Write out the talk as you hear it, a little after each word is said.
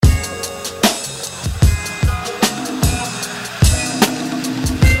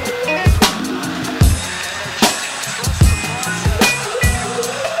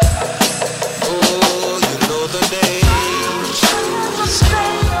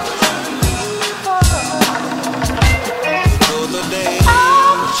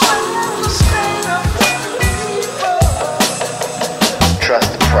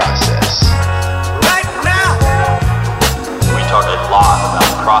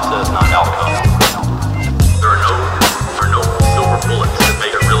process, not outcome. There are no silver bullets that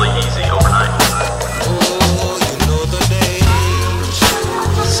make it really easy overnight.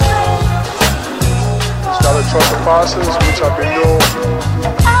 Just gotta trust the process, which I've been doing.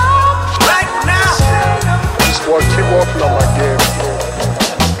 Right now. Just want to keep working on my game.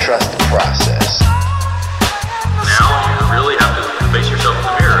 Trust the process. Now you really have to face yourself in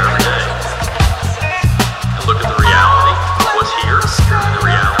the mirror every day and look at the reality, what's here, the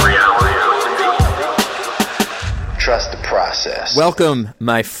reality of what's to be. Trust the process. Welcome,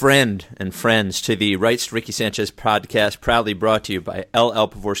 my friend and friends, to the Rights to Ricky Sanchez podcast, proudly brought to you by L.L.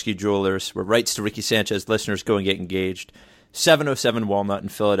 Pavorsky Jewelers, where Rights to Ricky Sanchez listeners go and get engaged, 707 Walnut in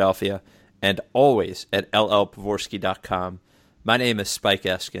Philadelphia, and always at llpavorsky.com. My name is Spike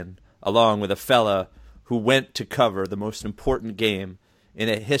Eskin, along with a fella who went to cover the most important game in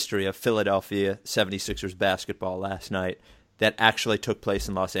the history of Philadelphia 76ers basketball last night that actually took place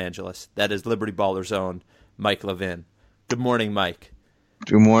in Los Angeles. That is Liberty Baller's own Mike Levin. Good morning, Mike.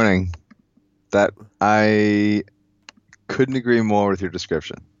 Good morning. That I couldn't agree more with your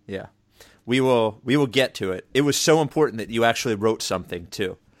description. Yeah. We will get to it. It was so important that you actually wrote something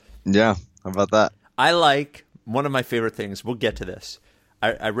too. Yeah, how about that? I like one of my favorite things. We'll get to this.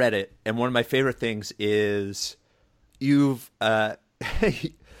 I read it, and one of my favorite things is you've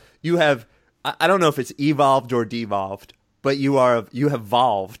you have, I don't know if it's evolved or devolved, but you have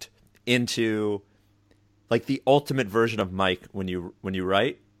evolved into like the ultimate version of Mike when you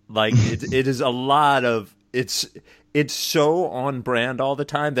write. Like it is a lot of it's so on brand all the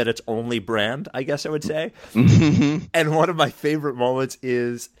time that it's only brand, I guess I would say. And one of my favorite moments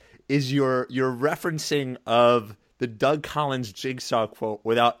is your referencing of the Doug Collins Jigsaw quote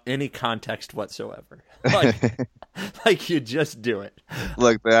without any context whatsoever. Like you just do it.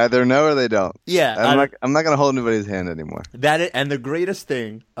 Look, they either know or they don't. Yeah, I'm not going to hold anybody's hand anymore. And the greatest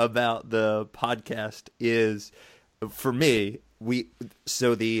thing about the podcast is, for me, the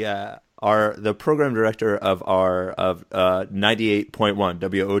program director of 98.1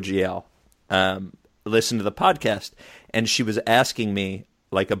 WOGL listened to the podcast, and she was asking me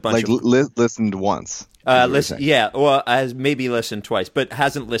like a bunch of listened once. Has maybe listened twice, but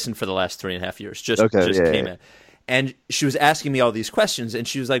hasn't listened for the last 3.5 years. Just came in. And she was asking me all these questions, and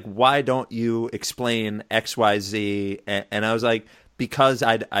she was like, why don't you explain X, Y, Z? And I was like, because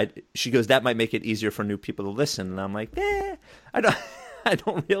she goes, that might make it easier for new people to listen. And I'm like, I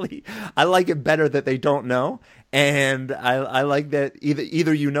don't really, I like it better that they don't know. And I like that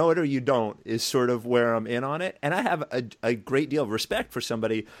either you know it or you don't is sort of where I'm in on it. And I have a great deal of respect for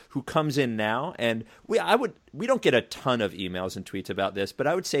somebody who comes in now. And we don't get a ton of emails and tweets about this, but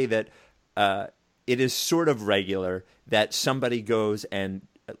I would say that it is sort of regular that somebody goes and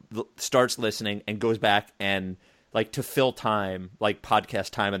starts listening and goes back and, like, to fill time, like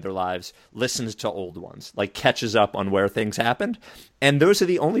podcast time in their lives, listens to old ones, like catches up on where things happened. And those are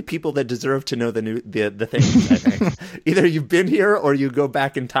the only people that deserve to know the things, I think. Either you've been here or you go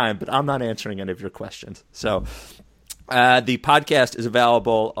back in time, but I'm not answering any of your questions. So the podcast is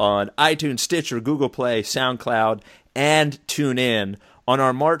available on iTunes, Stitcher, Google Play, SoundCloud, and TuneIn. On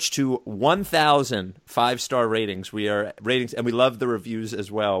our march to 1,000 5-star ratings, and we love the reviews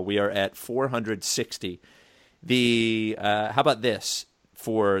as well. We are at 460. How about this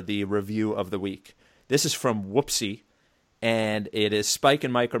for the review of the week? This is from Whoopsie, and it is Spike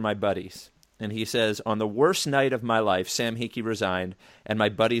and Mike are my buddies. And he says, on the worst night of my life, Sam Hinkie resigned, and my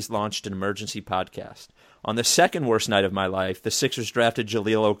buddies launched an emergency podcast. On the second worst night of my life, the Sixers drafted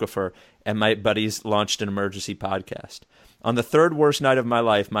Jahlil Okafor, and my buddies launched an emergency podcast. On the third worst night of my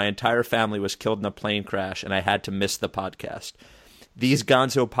life, my entire family was killed in a plane crash, and I had to miss the podcast. These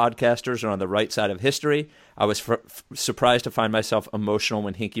gonzo podcasters are on the right side of history. I was surprised to find myself emotional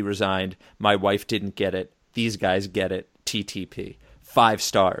when Hinkie resigned. My wife didn't get it. These guys get it. TTP. 5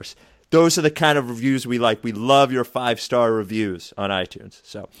 stars. Those are the kind of reviews we like. We love your 5-star reviews on iTunes.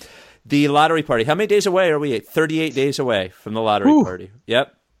 So, the lottery party. How many days away are we? 38 days away from the lottery party.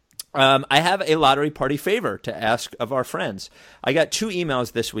 Yep. I have a lottery party favor to ask of our friends. I got 2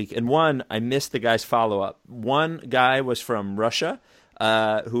 emails this week, and one, I missed the guy's follow-up. One guy was from Russia,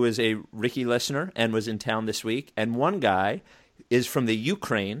 who is a Ricky listener and was in town this week, and one guy is from the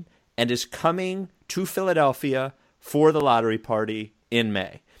Ukraine and is coming to Philadelphia for the lottery party in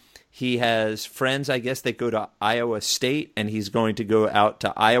May. He has friends, I guess, that go to Iowa State, and he's going to go out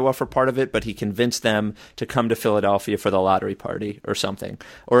to Iowa for part of it, but he convinced them to come to Philadelphia for the lottery party or something.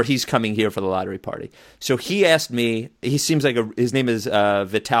 Or he's coming here for the lottery party. So he asked me, he seems like his name is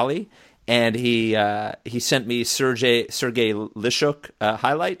Vitaly, and he sent me Sergei Lishuk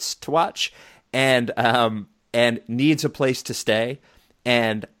highlights to watch, and needs a place to stay.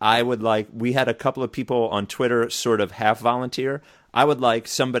 And we had a couple of people on Twitter sort of half volunteer. I would like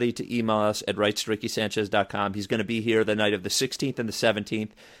somebody to email us at writesrickysanchez.com. He's going to be here the night of the 16th and the 17th.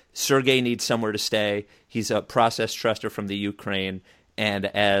 Sergey needs somewhere to stay. He's a process truster from the Ukraine. And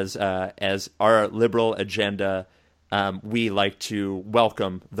as our liberal agenda, we like to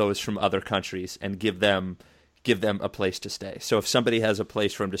welcome those from other countries and give them a place to stay. So if somebody has a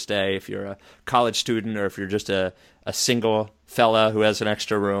place for him to stay, if you're a college student or if you're just a single fella who has an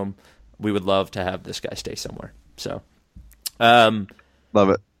extra room, we would love to have this guy stay somewhere. So, love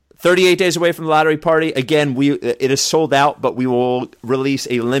it. 38 days away from the lottery party. Again, it is sold out, but we will release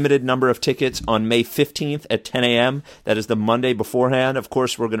a limited number of tickets on May 15th at 10 a.m. That is the Monday beforehand. Of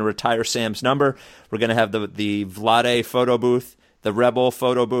course, we're going to retire Sam's number. We're going to have the Vlade photo booth, the Rebel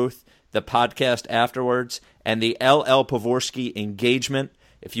photo booth, the podcast afterwards, and the LL Pavorsky engagement.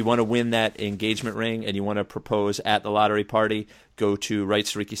 If you want to win that engagement ring and you want to propose at the lottery party, go to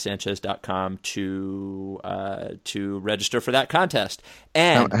writesrickysanchez.com to register for that contest.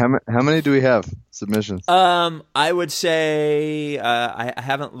 And how many do we have submissions? I would say I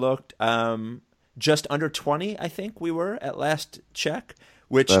haven't looked. Just under 20, I think we were at last check.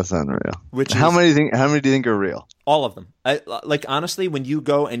 That's unreal. How many do you think are real? All of them. Honestly, when you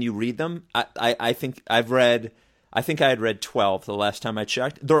go and you read them, I think I had read 12 the last time I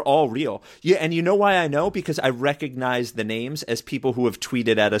checked. They're all real. Yeah, and you know why I know? Because I recognize the names as people who have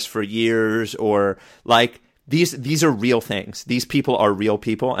tweeted at us for years, or these are real things. These people are real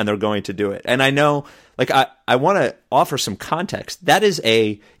people, and they're going to do it. And I know, I want to offer some context. That is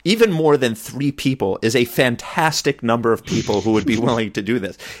even more than 3 people is a fantastic number of people who would be willing to do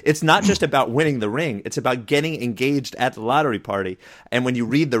this. It's not just about winning the ring. It's about getting engaged at the lottery party. And when you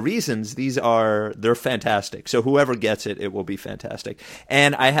read the reasons, they're fantastic. So whoever gets it, it will be fantastic.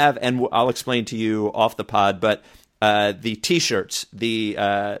 And I'll explain to you off the pod, but the T-shirts,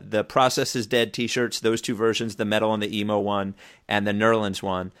 the Process is Dead T-shirts, those 2 versions, the metal and the emo one, and the Nerlens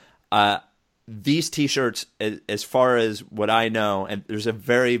one. These T-shirts, as far as what I know, and there's a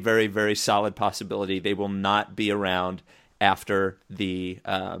very, very, very solid possibility they will not be around after the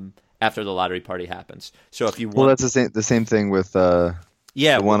lottery party happens. So if you want, that's the same thing with the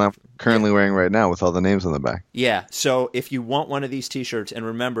one I'm currently wearing right now with all the names on the back. Yeah. So if you want one of these T-shirts, and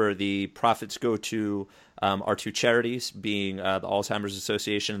remember the profits go to our 2 charities, being the Alzheimer's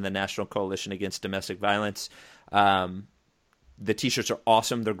Association and the National Coalition Against Domestic Violence. The T-shirts are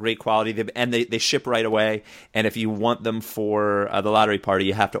awesome. They're great quality, and they ship right away. And if you want them for the lottery party,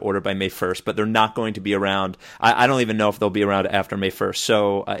 you have to order by May 1st. But they're not going to be around. I don't even know if they'll be around after May 1st.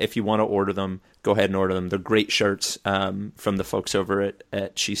 So if you want to order them, go ahead and order them. They're great shirts from the folks over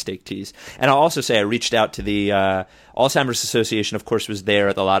at Cheesesteak Tees. And I'll also say I reached out to the Alzheimer's Association, of course, was there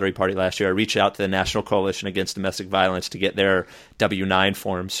at the lottery party last year. I reached out to the National Coalition Against Domestic Violence to get their W-9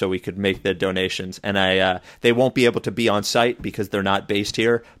 forms so we could make the donations. And they won't be able to be on site because they're not based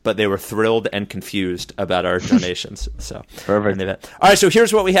here, but they were thrilled and confused about our donations. So perfect. All right, so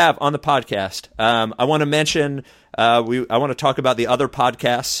here's what we have on the podcast. I want to mention I want to talk about the other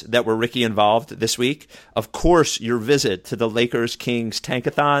podcasts that were Ricky involved this week. Of course, your visit to the Lakers-Kings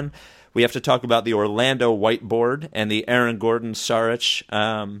Tankathon. We have to talk about the Orlando whiteboard and the Aaron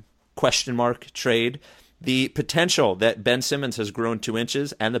Gordon-Saric question mark trade. The potential that Ben Simmons has grown 2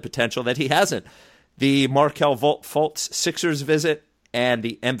 inches and the potential that he hasn't. The Markelle Fultz Sixers visit and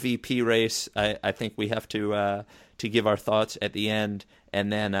the MVP race. I think we have to give our thoughts at the end,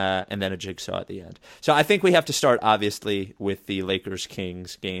 and then a jigsaw at the end. So I think we have to start, obviously, with the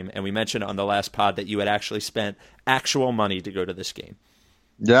Lakers-Kings game. And we mentioned on the last pod that you had actually spent actual money to go to this game.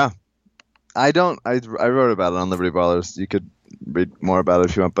 Yeah. I wrote about it on Liberty Ballers. You could read more about it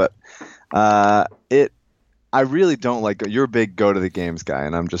if you want, but I really don't like. You're a big go to the games guy,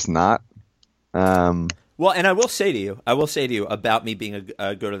 and I'm just not. Well, and I will say to you about me being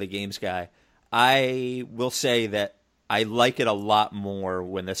a go to the games guy. I will say that I like it a lot more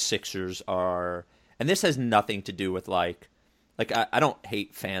when the Sixers are, and this has nothing to do with like I don't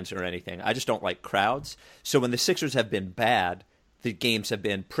hate fans or anything. I just don't like crowds. So when the Sixers have been bad, the games have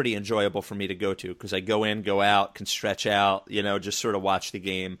been pretty enjoyable for me to go to because I go in, go out, can stretch out, just sort of watch the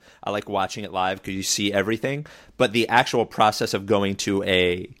game. I like watching it live because you see everything. But the actual process of going to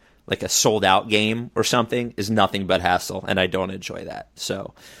a sold out game or something is nothing but hassle, and I don't enjoy that.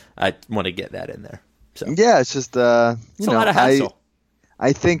 So I want to get that in there. So yeah, it's just it's a lot of hassle.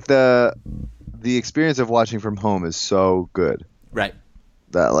 I think the experience of watching from home is so good, right?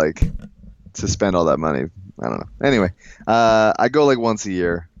 That to spend all that money. I don't know. Anyway, I go once a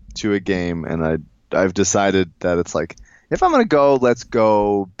year to a game, and I've decided that it's if I'm gonna go, let's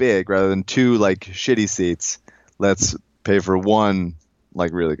go big rather than 2 shitty seats. Let's pay for 1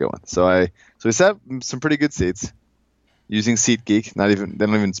 like really good ones. So we set some pretty good seats using SeatGeek. They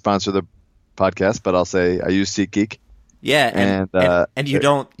don't even sponsor the podcast, but I'll say I use SeatGeek. Yeah, and you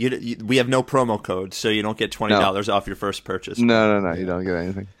don't. We have no promo code, so you don't get $20 off your first purchase. No, you don't get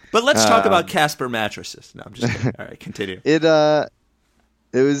anything. But let's talk about Casper mattresses. No, I'm just kidding. All right, continue. It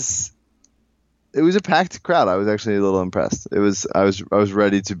was a packed crowd. I was actually a little impressed. I was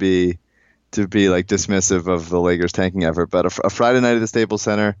ready to be like dismissive of the Lakers tanking effort, but a Friday night at the Staples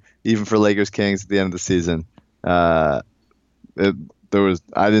Center, even for Lakers Kings at the end of the season, I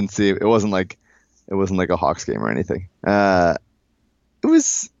didn't see it wasn't like a Hawks game or anything. It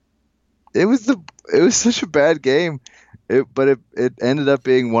was such a bad game, but it ended up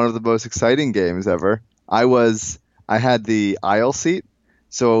being one of the most exciting games ever. I had the aisle seat,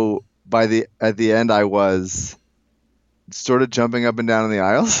 so at the end I was sort of jumping up and down in the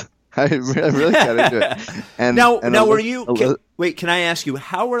aisles. I really got into it. And can I ask you,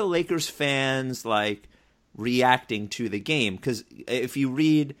 how are Lakers fans like reacting to the game? Because if you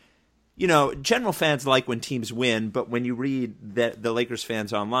read, general fans like when teams win, but when you read the Lakers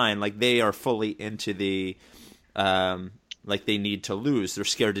fans online, like they are fully into the like they need to lose. They're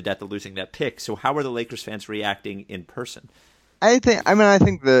scared to death of losing that pick. So how are the Lakers fans reacting in person? I think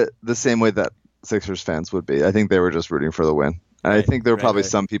the same way that Sixers fans would be. I think they were just rooting for the win. Right, I think there were probably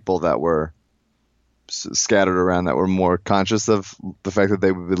some people that were scattered around that were more conscious of the fact that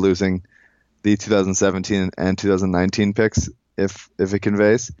they would be losing the 2017 and 2019 picks if it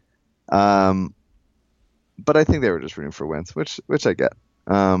conveys. But I think they were just rooting for wins, which I get.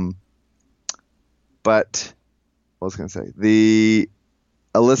 But what was I going to say?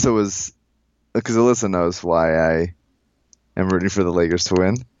 Because Alyssa knows why I am rooting for the Lakers to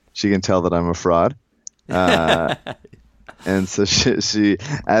win. She can tell that I'm a fraud. And so she,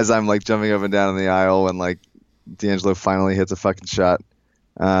 as I'm like jumping up and down in the aisle when like D'Angelo finally hits a fucking shot,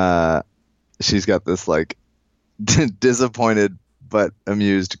 she's got this like disappointed but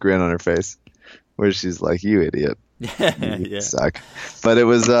amused grin on her face, where she's like, "You idiot, you suck." But it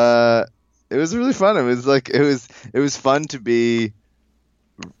was really fun. It was fun to be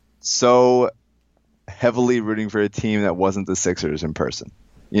so heavily rooting for a team that wasn't the Sixers in person.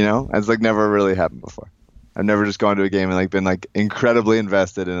 It's like never really happened before. I've never just gone to a game and like been like incredibly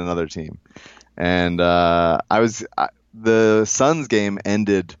invested in another team. And the Suns game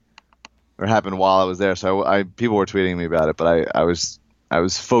ended or happened while I was there, so people were tweeting me about it, but I was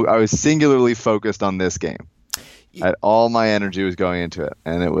singularly focused on this game. All my energy was going into it,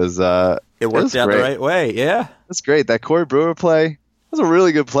 and it was it worked out the right way. Yeah, that's great. That Corey Brewer play was a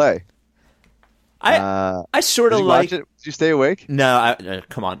really good play. I sort of like it. Did you stay awake? No,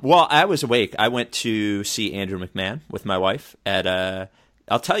 come on. Well, I was awake. I went to see Andrew McMahon with my wife at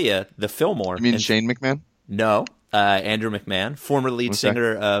I'll tell you, the Fillmore. You mean Shane McMahon? No, Andrew McMahon, former lead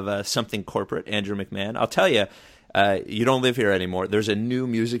singer of Something Corporate. Andrew McMahon. I'll tell you, you don't live here anymore. There's a new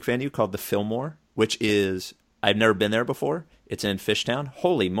music venue called the Fillmore, which is I've never been there before. It's in Fishtown.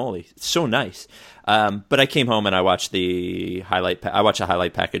 Holy moly, it's so nice. But I came home and I watched the I watched a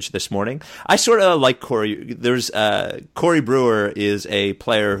highlight package this morning. I sort of like Corey. Corey Brewer is a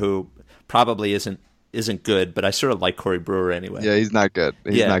player who probably isn't good, but I sort of like Corey Brewer anyway. Yeah, he's not good.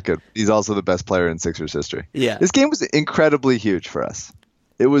 He's not good. He's also the best player in Sixers history. Yeah, this game was incredibly huge for us.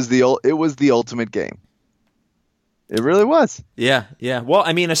 It was the ultimate game. It really was. Yeah. Well,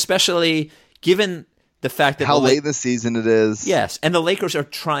 I mean, especially given the fact that how late in the season it is. Yes, and the Lakers are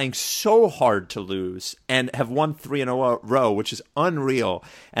trying so hard to lose and have won 3 in a row, which is unreal.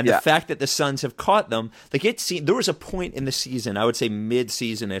 And the fact that the Suns have caught them, there was a point in the season, I would say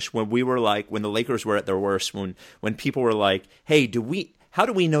mid-season-ish, when we were like, when the Lakers were at their worst, when people were like, hey, how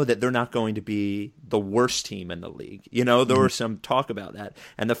do we know that they're not going to be the worst team in the league? There was some talk about that.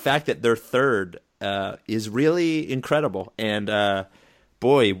 And the fact that they're third is really incredible. And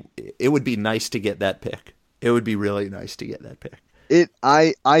boy, it would be nice to get that pick. It would be really nice to get that pick.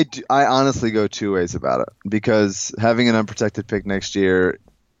 I honestly go two ways about it, because having an unprotected pick next year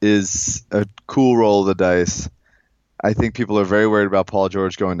is a cool roll of the dice. I think people are very worried about Paul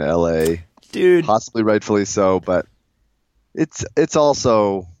George going to LA. Dude. Possibly rightfully so, but it's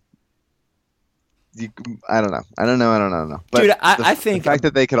also I don't know. But dude, I think the fact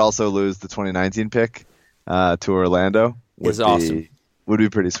that they could also lose the 2019 pick to Orlando is awesome. Would be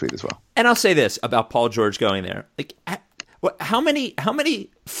pretty sweet as well. And I'll say this about Paul George going there. Like, how many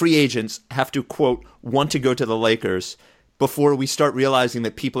free agents have to, quote, want to go to the Lakers before we start realizing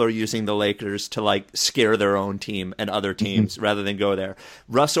that people are using the Lakers to, like, scare their own team and other teams rather than go there?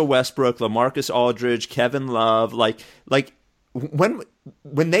 Russell Westbrook, LaMarcus Aldridge, Kevin Love, like when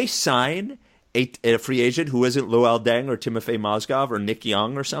they sign a free agent who isn't Luol Deng or Timofey Mozgov or Nick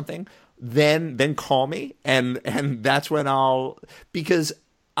Young or something, then call me, and that's when because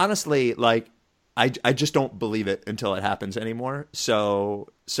honestly, like I just don't believe it until it happens anymore. So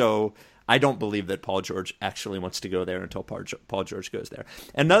I don't believe that Paul George actually wants to go there until Paul George goes there.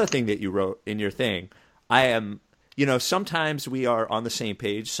 Another thing that you wrote in your thing, sometimes we are on the same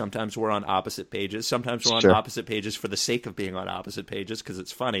page, sometimes we're on opposite pages, sometimes we're on opposite pages for the sake of being on opposite pages because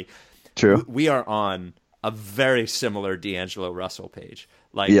it's funny. True. We are on a very similar D'Angelo Russell page.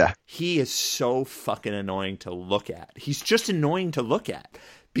 Like, he is so fucking annoying to look at. He's just annoying to look at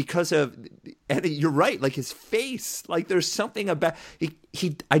because of, and you're right, like his face, like there's something about,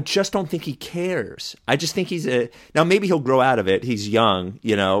 I just don't think he cares. I just think now maybe he'll grow out of it. He's young,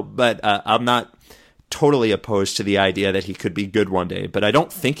 but I'm not totally opposed to the idea that he could be good one day, but I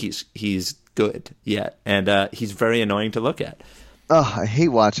don't think he's good yet. And he's very annoying to look at. Oh, I hate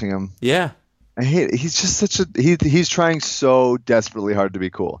watching him. Yeah. I hate it. He's just he's trying so desperately hard to be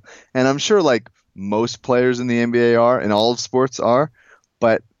cool. And I'm sure like most players in the NBA are, and all of sports are,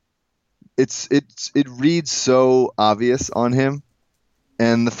 but it reads so obvious on him.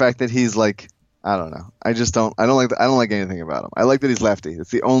 And the fact that he's like, I don't know. I don't like anything about him. I like that he's lefty.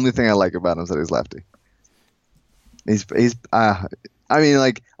 It's the only thing I like about him is that he's lefty. I mean,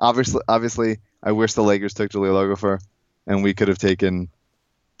 like obviously I wish the Lakers took Jahlil Okafor and we could have taken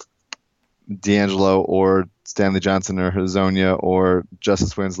D'Angelo or Stanley Johnson or Hazonia or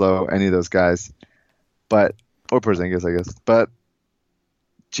Justice Winslow, any of those guys, or Porzingis, I guess. But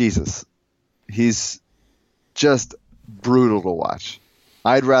Jesus, he's just brutal to watch.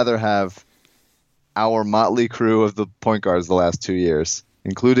 I'd rather have our motley crew of the point guards the last 2 years,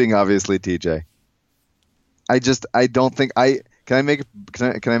 including obviously TJ. I don't think can I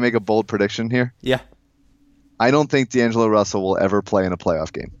make a bold prediction here? Yeah. I don't think D'Angelo Russell will ever play in a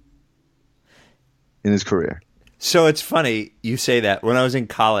playoff game in his career. So it's funny you say that. When I was in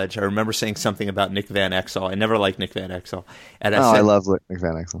college, I remember saying something about Nick Van Exel. I never liked Nick Van Exel. And I love Nick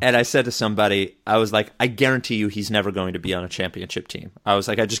Van Exel. And I said to somebody, I was like, I guarantee you he's never going to be on a championship team. I was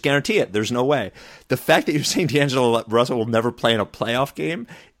like, I just guarantee it. There's no way. The fact that you're saying D'Angelo Russell will never play in a playoff game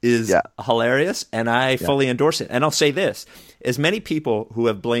is hilarious, and I fully endorse it. And I'll say this. As many people who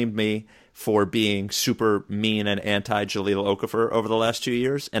have blamed me for being super mean and anti-Jahlil Okafor over the last 2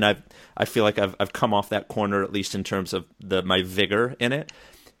 years, and I feel like I've come off that corner, at least in terms of my vigor in it.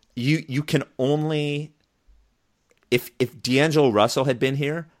 You can only, if D'Angelo Russell had been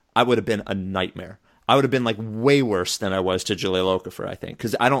here, I would have been a nightmare. I would have been like way worse than I was to Jahlil Okafor, I think,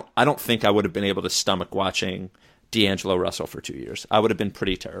 because I don't think I would have been able to stomach watching D'Angelo Russell for 2 years. I would have been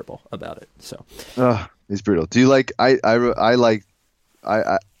pretty terrible about it. So, he's brutal. Do you like?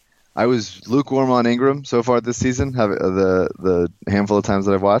 I was lukewarm on Ingram so far this season, the handful of times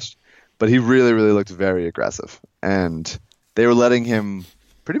that I've watched, but he really, really looked very aggressive. And they were letting him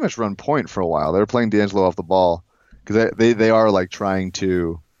pretty much run point for a while. They were playing D'Angelo off the ball because they are like trying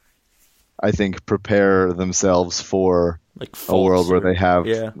to, I think, prepare themselves for like a world where they have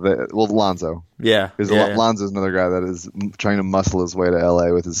Lonzo. Yeah. Because Lonzo's another guy that is trying to muscle his way to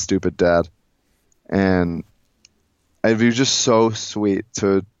LA with his stupid dad. And it'd be just so sweet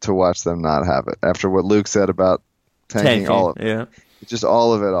to watch them not have it after what Luke said about tanking all of it. Yeah. Just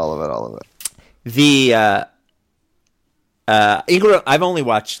all of it. The Ingram, I've only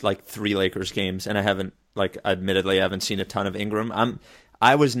watched like 3 Lakers games, and I haven't, admittedly, I haven't seen a ton of Ingram.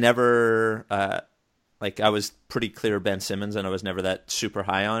 I was never I was pretty clear Ben Simmons, and I was never that super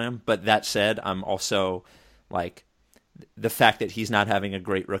high on him. But that said, I'm also like the fact that he's not having a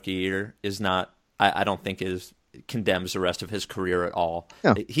great rookie year is not. I don't think condemns the rest of his career at all.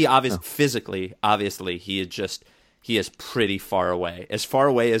 Yeah. He physically, obviously, he is pretty far away. As far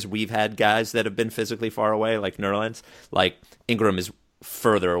away as we've had guys that have been physically far away, like Nerlens, like Ingram is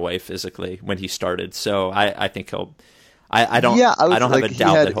further away physically when he started. So I think he'll. I don't have a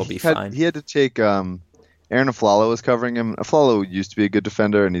doubt that he'll be fine. He had to take Aaron Aflalo was covering him. Aflalo used to be a good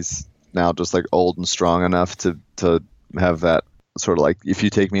defender, and he's now just like old and strong enough to have that sort of like, if you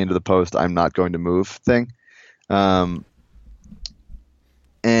take me into the post, I'm not going to move thing. And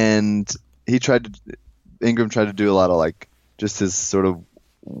Ingram tried to do a lot of like just his sort of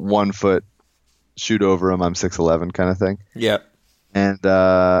 1 foot shoot over him. I'm 6'11" kind of thing. Yeah. And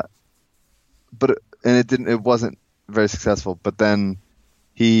it wasn't very successful. But then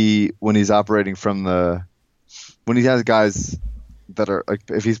when he has guys that are like,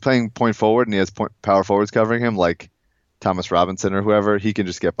 if he's playing point forward and he has power forwards covering him, like Thomas Robinson or whoever, he can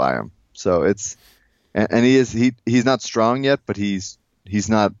just get by him. So it's, and he's not strong yet, but he's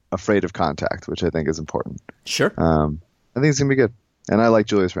not afraid of contact, which I think is important. Sure. I think it's gonna be good, and I like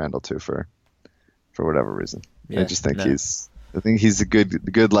Julius Randle too for for whatever reason. Yeah, I just think he's a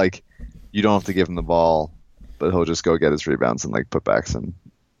good like, you don't have to give him the ball, but he'll just go get his rebounds and like putbacks. And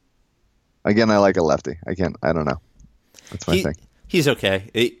again, I like a lefty. I don't know. That's my thing. He's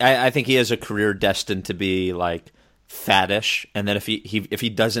okay. I think he has a career destined to be like faddish, and then if he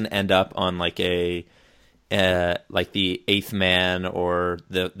doesn't end up on like a like the 8th man or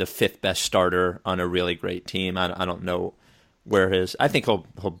the 5th best starter on a really great team, I don't know where his. I think he'll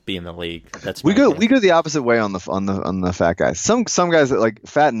be in the league. That's we go the opposite way on the fat guys. Some guys that like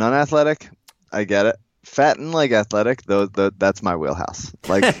fat and unathletic, I get it. Fat and like athletic, that's my wheelhouse.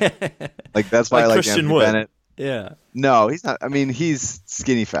 Like that's why I like Christian Anthony Wood. Bennett. Yeah. No, he's not. I mean, he's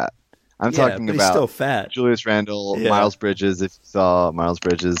skinny fat. I'm talking but about he's still fat. Julius Randle, Miles Bridges. If you saw Miles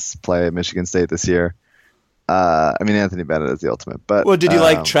Bridges play at Michigan State this year, I mean, Anthony Bennett is the ultimate. But well, did you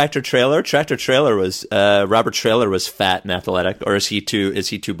like Tractor Trailer? Tractor Trailer was Robert Trailer was fat and athletic, or is he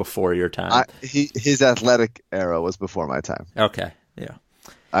too before your time? His athletic era was before my time. Okay, yeah.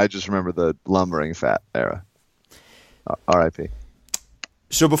 I just remember the lumbering fat era. R.I.P.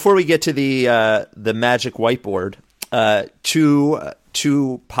 So before we get to the Magic whiteboard,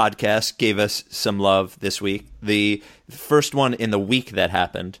 two podcasts gave us some love this week. The first one in the week that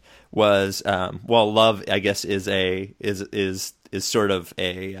happened was love, I guess, is sort of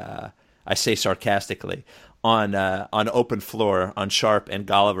a I say sarcastically on Open Floor on Sharp and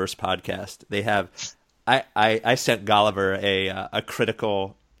Golliver's podcast. They have I sent Golliver a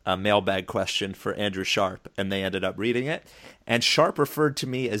critical mailbag question for Andrew Sharp, and they ended up reading it. And Sharp referred to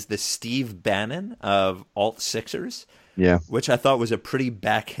me as the Steve Bannon of Alt Sixers. Yeah, which I thought was a pretty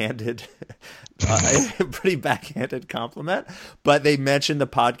backhanded compliment. But they mentioned the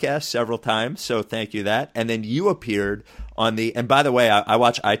podcast several times, so thank you that. And then you appeared on the. And by the way, I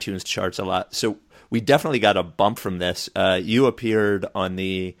watch iTunes charts a lot, so we definitely got a bump from this. You appeared on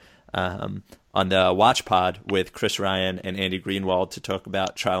the Watch Pod with Chris Ryan and Andy Greenwald to talk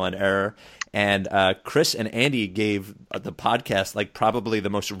about Trial and Error. And Chris and Andy gave the podcast like probably the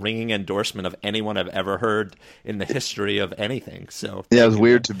most ringing endorsement of anyone I've ever heard in the history of anything. So yeah, it was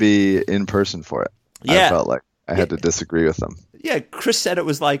weird to be in person for it. Yeah. I felt like I had to disagree with them. Yeah, Chris said it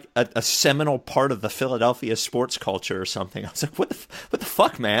was like a seminal part of the Philadelphia sports culture or something. I was like, what the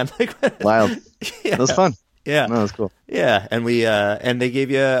fuck, man? Like, wild. Yeah. It was fun. Yeah, no, it was cool. Yeah, and we and they gave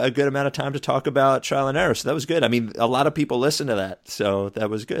you a good amount of time to talk about Trial and Error, so that was good. I mean, a lot of people listened to that, so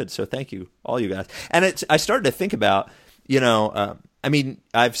that was good. So thank you, all you guys. And I started to think about, I mean,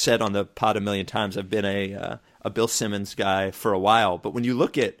 I've said on the pod a million times, I've been a Bill Simmons guy for a while, but when you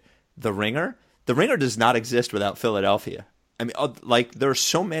look at The Ringer does not exist without Philadelphia. I mean, like there are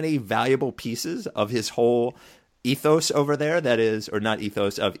so many valuable pieces of his whole ethos over there that is, or not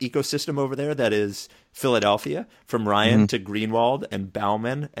ethos, of ecosystem over there that is Philadelphia, from Ryan to Greenwald and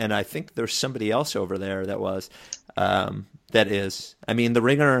Bauman, and I think there's somebody else over there that was that is. I mean, the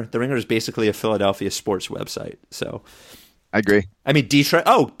Ringer is basically a Philadelphia sports website. So I agree. I mean, Dietrich.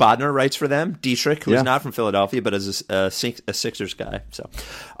 Oh, Bodner writes for them. Dietrich, who is not from Philadelphia but is a Sixers guy. So,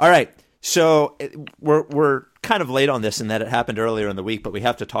 all right. So we're kind of late on this in that it happened earlier in the week, but we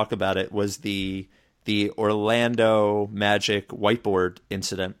have to talk about it. Was the Orlando Magic whiteboard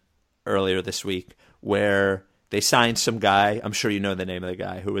incident earlier this week where they signed some guy. I'm sure you know the name of the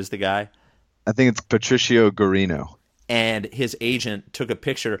guy. Who is the guy? I think it's Patricio Guarino. And his agent took a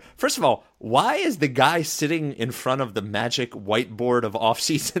picture. First of all, why is the guy sitting in front of the Magic whiteboard of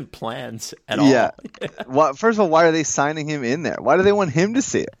off-season plans at all? Yeah. Well, first of all, why are they signing him in there? Why do they want him to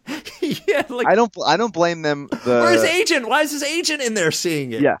see it? Yeah, like I don't blame them. Or his agent? Why is his agent in there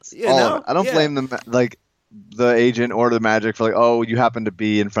seeing it? Yes, you know? I don't blame them. Like the agent or the Magic for like, oh, you happen to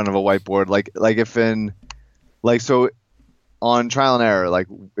be in front of a whiteboard. Like if in like so on Trial and Error, like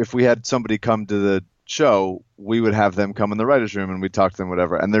if we had somebody come to the show, we would have them come in the writer's room and we'd talk to them,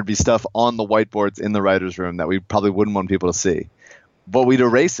 whatever, and there'd be stuff on the whiteboards in the writer's room that we probably wouldn't want people to see, but we'd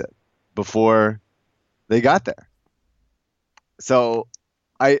erase it before they got there. So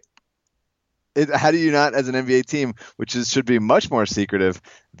how do you not, as an NBA team, which should be much more secretive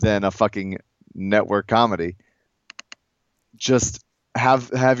than a fucking network comedy, just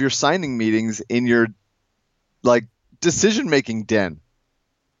have your signing meetings in your like decision-making den?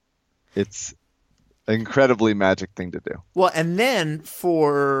 It's an incredibly Magic thing to do. Well, and then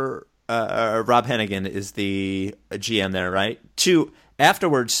for Rob Hennigan is the GM there, right? To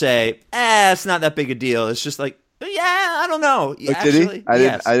afterwards say, it's not that big a deal. It's just like, yeah, I don't know. Oh, actually, did he?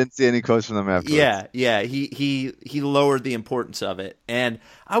 I didn't see any quotes from them afterwards. Yeah. He lowered the importance of it, and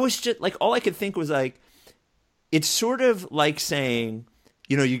I was just like, all I could think was like, it's sort of like saying,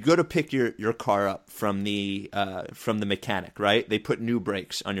 you go to pick your car up from the mechanic, right? They put new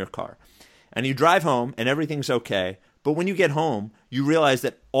brakes on your car. and you drive home and everything's okay. But when you get home, you realize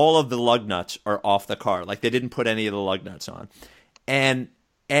that all of the lug nuts are off the car. Like they didn't put any of the lug nuts on. And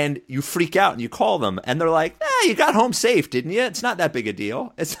you freak out and you call them and they're like, you got home safe, didn't you? It's not that big a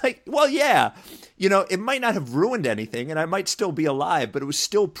deal. It's like, well, yeah, it might not have ruined anything and I might still be alive, but it was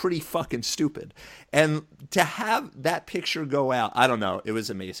still pretty fucking stupid. And to have that picture go out, I don't know, it was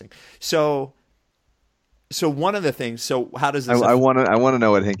amazing. So one of the things, how does this? I want to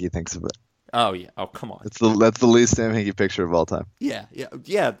know what Hinkie thinks of it. Oh yeah. Oh come on. That's the least Sam Hinkie picture of all time. Yeah.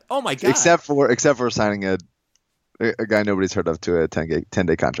 Oh my god. Except for signing a guy nobody's heard of to a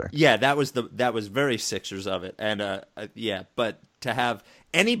 10-day contract. Yeah, that was very Sixers of it, and but to have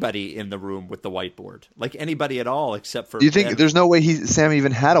anybody in the room with the whiteboard, like anybody at all, except for. Do you think there's no way Sam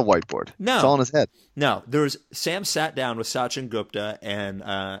even had a whiteboard? No, it's all in his head. No, Sam sat down with Sachin Gupta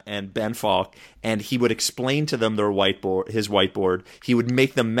and Ben Falk, and he would explain to them his whiteboard. He would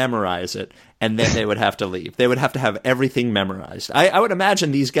make them memorize it, and then they would have to leave. They would have to have everything memorized. I would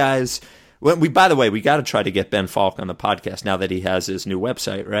imagine these guys. By the way, we got to try to get Ben Falk on the podcast now that he has his new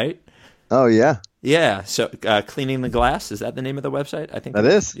website, right? Oh yeah, yeah. So, Cleaning the Glass, is that the name of the website? I think that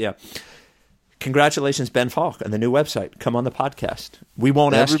is. Yeah. Congratulations, Ben Falk, on the new website. Come on the podcast. We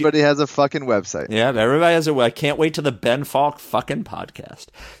won't ask you. Everybody has a fucking website. Yeah, everybody has I can't wait to the Ben Falk fucking podcast.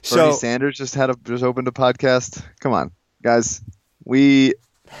 Bernie Sanders just opened a podcast. Come on, guys. We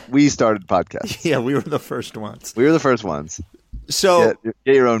started podcasts. Yeah, we were the first ones. So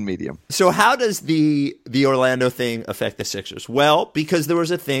get your own medium. So how does the Orlando thing affect the Sixers? Well, because there was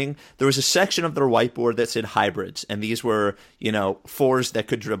a section of their whiteboard that said hybrids, and these were, fours that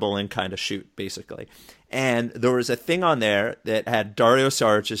could dribble and kind of shoot, basically. And there was a thing on there that had Dario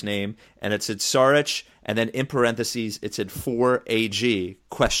Saric's name, and it said Saric, and then in parentheses it said 4AG ?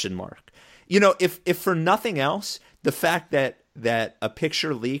 If for nothing else, the fact that a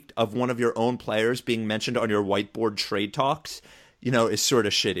picture leaked of one of your own players being mentioned on your whiteboard trade talks, is sort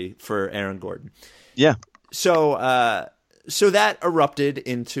of shitty for Aaron Gordon. Yeah. So that erupted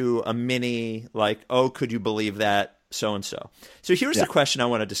into a mini, could you believe that? So-and-so. So here's the question I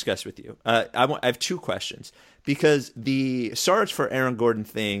want to discuss with you. I have two questions, because the Sarge for Aaron Gordon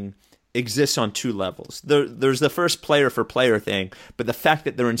thing exists on two levels. There's the first player for player thing, but the fact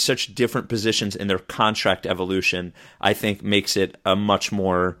that they're in such different positions in their contract evolution, I think makes it a much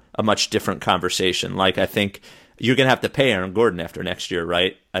different conversation. Like, I think you're going to have to pay Aaron Gordon after next year,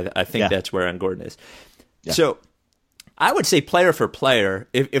 right? I think that's where Aaron Gordon is. Yeah. So I would say player for player,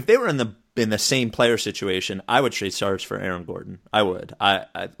 if they were in the same player situation, I would trade Sarge for Aaron Gordon. I would. I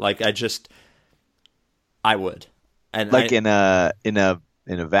would. And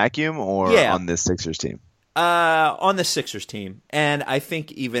in a vacuum or on this Sixers team? On the Sixers team. And I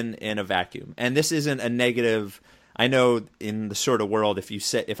think even in a vacuum. And this isn't a negative. I know in the sort of world,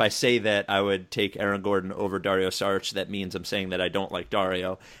 if I say that I would take Aaron Gordon over Dario Saric, that means I'm saying that I don't like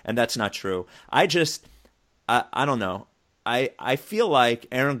Dario. And that's not true. I don't know. I feel like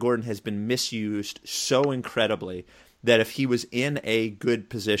Aaron Gordon has been misused so incredibly that if he was in a good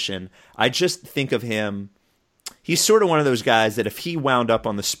position, I just think of him. He's sort of one of those guys that if he wound up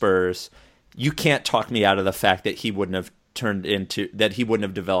on the Spurs, you can't talk me out of the fact that he wouldn't have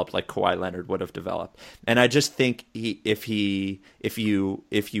developed like Kawhi Leonard would have developed. And I just think if you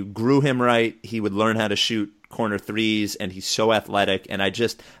grew him right, he would learn how to shoot corner threes, and he's so athletic. And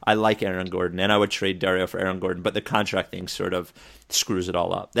I like Aaron Gordon, and I would trade Dario for Aaron Gordon, but the contract thing sort of screws it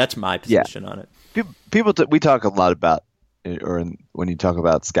all up. That's my position on it. We talk a lot about, when you talk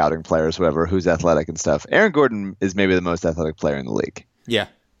about scouting players, whoever, who's athletic and stuff. Aaron Gordon is maybe the most athletic player in the league. Yeah.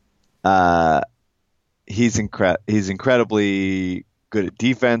 He's incredibly good at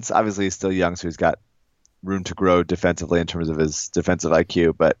defense. Obviously, he's still young, so he's got room to grow defensively in terms of his defensive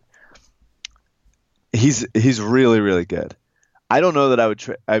IQ, but he's really, really good. I don't know that I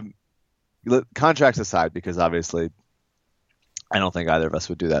would contracts aside, because obviously I don't think either of us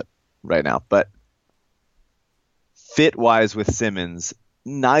would do that right now, but fit-wise with Simmons,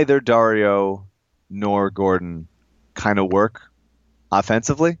 neither Dario nor Gordon kind of work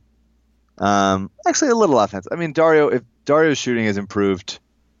offensively. Actually, a little offensive. I mean, if Dario's shooting has improved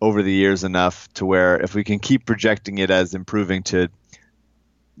over the years enough to where if we can keep projecting it as improving to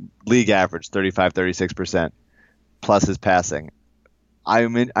league average, 35-36%, plus his passing,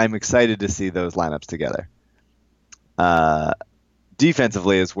 I'm excited to see those lineups together.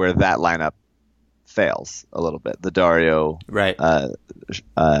 Defensively is where that lineup fails a little bit. The Dario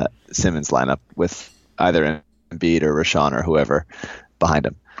Simmons lineup with either Embiid or Rashawn or whoever behind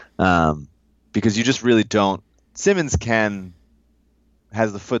him, because you just really don't. Simmons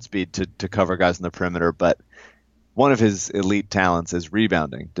has the foot speed to cover guys on the perimeter, but one of his elite talents is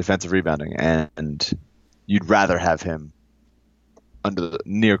rebounding, defensive rebounding, and you'd rather have him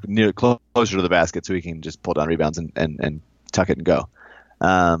near closer to the basket so he can just pull down rebounds and tuck it and go.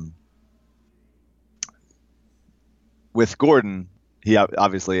 With Gordon, he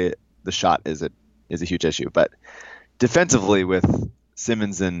obviously the shot is a huge issue, but defensively with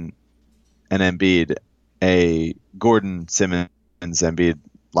Simmons and Embiid, a Gordon, Simmons, Embiid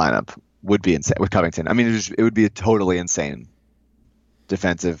lineup would be insane with Covington. I mean, it would be a totally insane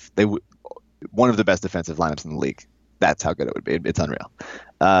defensive. One of the best defensive lineups in the league. That's how good it would be. It's unreal.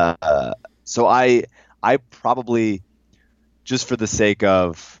 So I probably, just for the sake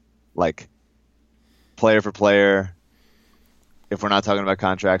of like player for player, if we're not talking about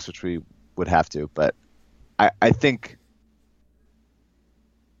contracts, which we would have to, but I think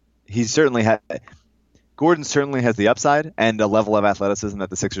Gordon certainly has the upside and a level of athleticism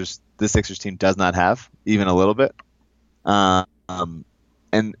that the Sixers team does not have, even a little bit. And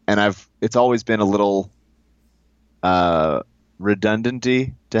it's always been a little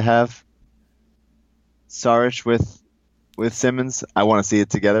redundancy to have Saric with Simmons. I want to see it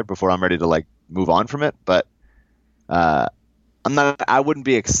together before I'm ready to like move on from it, but I wouldn't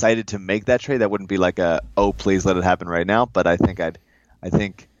be excited to make that trade. That wouldn't be like please let it happen right now. But I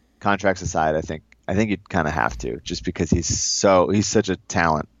think contracts aside, I think you'd kind of have to, just because he's such a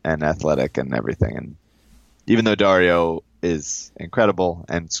talent and athletic and everything. And even though Dario is incredible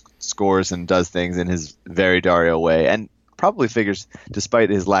and scores and does things in his very Dario way, and probably figures, despite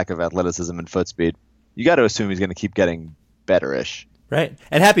his lack of athleticism and foot speed, you got to assume he's going to keep getting better-ish. Right.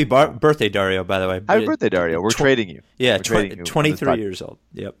 And happy birthday, Dario, by the way. Happy birthday, Dario. We're trading you. Yeah, 23 years old.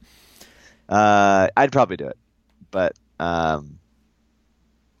 Yep. I'd probably do it. But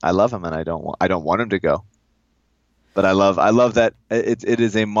I love him, and I don't want him to go. But I love that it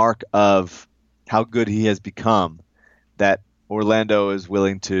is a mark of how good he has become that Orlando is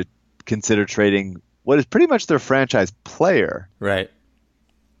willing to consider trading what is pretty much their franchise player. Right.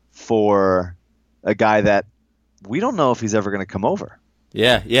 For a guy that we don't know if he's ever going to come over.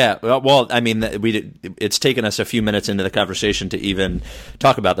 Yeah. Well, I mean, it's taken us a few minutes into the conversation to even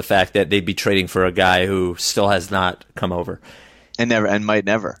talk about the fact that they'd be trading for a guy who still has not come over, and might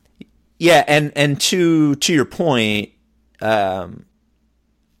never. Yeah, and to your point,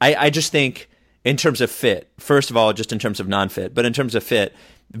 I just think in terms of fit, first of all, just in terms of non-fit, but in terms of fit,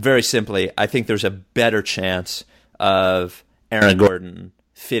 very simply, I think there's a better chance of Aaron Gordon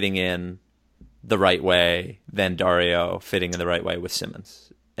fitting in the right way than Dario fitting in the right way with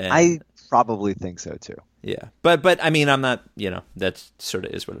Simmons. And I probably think so too. Yeah, but I mean, I'm not, that sort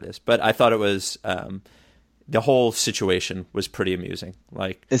of is what it is. But I thought it was the whole situation was pretty amusing,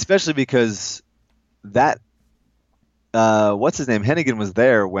 like especially because that what's his name, Hennigan, was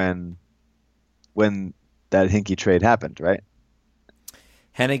there when that Hinkie trade happened, right?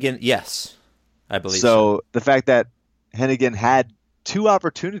 Hennigan, yes, I believe so. The fact that Hennigan had two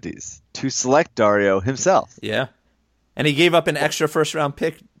opportunities to select Dario himself. Yeah. And he gave up an extra first-round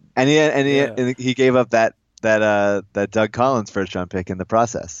pick. And he gave up that Doug Collins first-round pick in the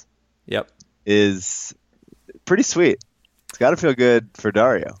process. Yep. Is pretty sweet. It's got to feel good for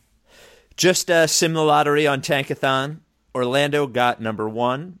Dario. Just a similar lottery on Tankathon. Orlando got number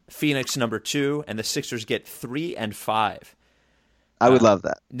 1, Phoenix number 2, and the Sixers get 3 and 5. I would love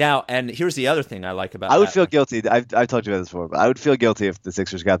that. Now, and here's the other thing I like about I would feel guilty. I've told you about this before, but I would feel guilty if the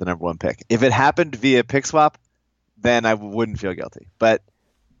Sixers got the number 1 pick. If it happened via pick swap, then I wouldn't feel guilty. But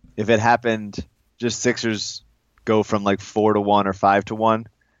if it happened just Sixers go from like 4-1 or 5-1,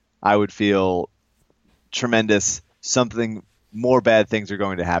 I would feel tremendous. Something more bad things are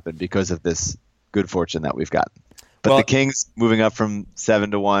going to happen because of this good fortune that we've gotten. But the Kings moving up from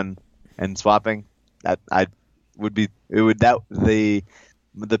 7-1 and swapping, the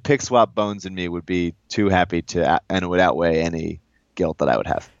pick swap bones in me would be too happy and it would outweigh any guilt that I would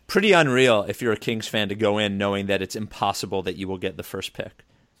have. Pretty unreal if you're a Kings fan to go in knowing that it's impossible that you will get the first pick.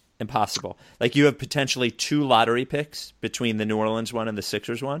 Impossible. Like you have potentially 2 lottery picks between the New Orleans one and the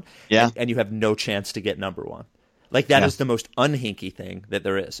Sixers one. Yeah. And you have no chance to get number 1. Like that is the most unhinky thing that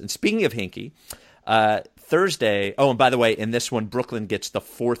there is. And speaking of hinky, Thursday, and by the way, in this one, Brooklyn gets the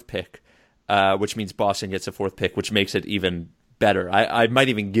 4th pick. Which means Boston gets a 4th pick, which makes it even better. I might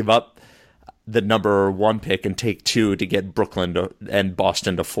even give up the number 1 pick and take 2 to get Brooklyn and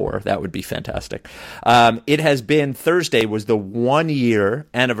Boston to 4. That would be fantastic. It has been Thursday was the 1-year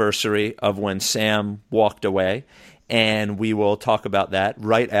anniversary of when Sam walked away, and we will talk about that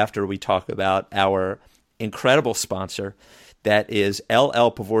right after we talk about our incredible sponsor, that is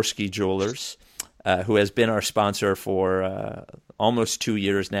LL Pavorsky Jewelers, who has been our sponsor for almost 2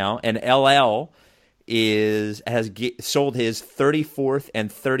 years now. And LL sold his 34th and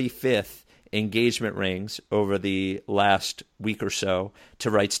 35th engagement rings over the last week or so to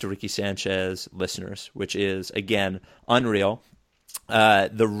Rights to Ricky Sanchez listeners, which is, again, unreal.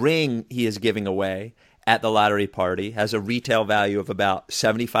 The ring he is giving away at the lottery party has a retail value of about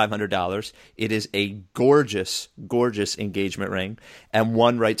 $7,500. It is a gorgeous, gorgeous engagement ring, and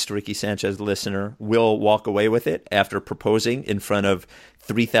one Rights to Ricky Sanchez listener will walk away with it after proposing in front of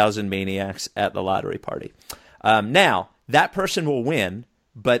 3,000 maniacs at the lottery party. Now, that person will win,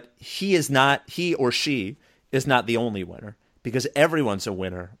 but he or she is not the only winner, because everyone's a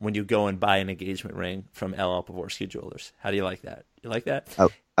winner when you go and buy an engagement ring from LL Pavorsky Jewelers. How do you like that? You like that?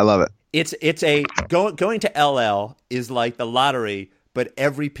 I love it. Going to LL is like the lottery, but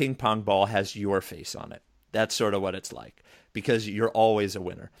every ping pong ball has your face on it. That's sort of what it's like, because you're always a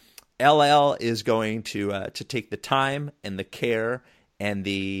winner. LL is going to take the time and the care and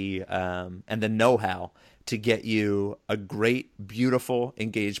the know-how to get you a great, beautiful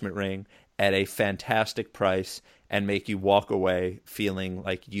engagement ring at a fantastic price and make you walk away feeling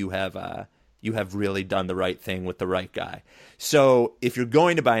like you have really done the right thing with the right guy. So if you're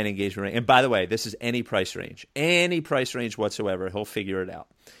going to buy an engagement ring, and by the way, this is any price range whatsoever, he'll figure it out.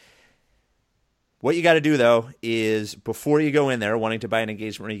 What you got to do, though, is before you go in there wanting to buy an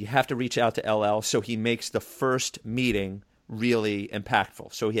engagement ring, you have to reach out to LL so he makes the first meeting really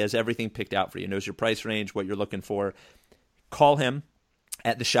impactful. So he has everything picked out for you, knows your price range, what you're looking for. Call him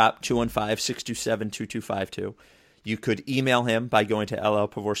at the shop, 215-627-2252. You could email him by going to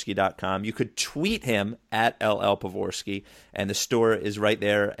llpavorsky.com. You could tweet him at llpavorsky, and the store is right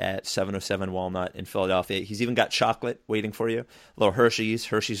there at 707 Walnut in Philadelphia. He's even got chocolate waiting for you, a little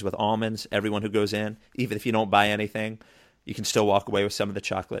Hershey's with almonds. Everyone who goes in, even if you don't buy anything, you can still walk away with some of the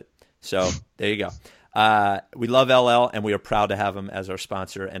chocolate. So there you go. We love LL, and we are proud to have him as our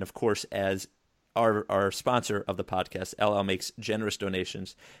sponsor. And, of course, as our sponsor of the podcast, LL makes generous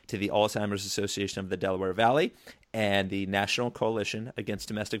donations to the Alzheimer's Association of the Delaware Valley and the National Coalition Against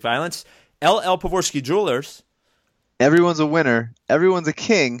Domestic Violence. LL Pavorsky Jewelers. Everyone's a winner. Everyone's a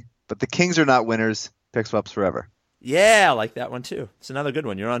king, but the kings are not winners. Picks ups forever. Yeah, I like that one too. It's another good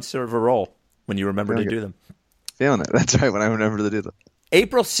one. You're on sort of a roll when you remember to do them. Feeling it. That's right, when I remember to do them.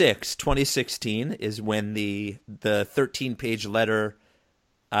 April 6, 2016 is when the 13-page letter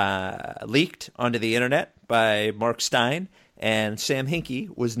leaked onto the internet by Mark Stein, and Sam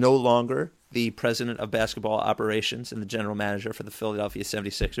Hinkie was no longer the president of basketball operations and the general manager for the Philadelphia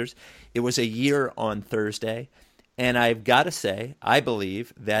 76ers. It was a year on Thursday, and I've got to say, I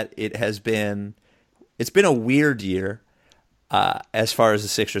believe that it's been a weird year as far as the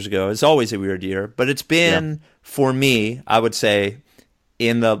Sixers go. It's always a weird year, but it's been, for me, I would say,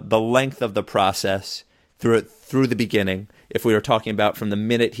 in the length of the process through the beginning, if we were talking about from the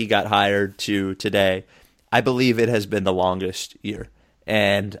minute he got hired to today, I believe it has been the longest year.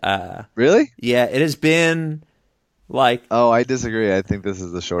 And really? Yeah, it has been like... Oh, I disagree. I think this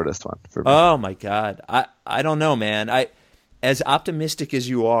is the shortest one for me. Oh, my God. I don't know, man. As optimistic as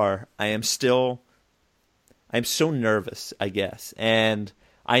you are, I'm so nervous, I guess. And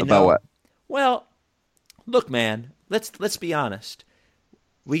I know... About what? Well, look, man, let's be honest.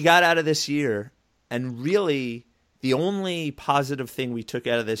 We got out of this year, and really the only positive thing we took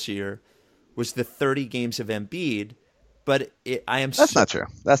out of this year was the 30 games of Embiid. But That's not true.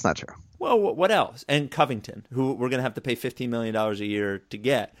 That's not true. Well, what else? And Covington, who we're going to have to pay $15 million a year to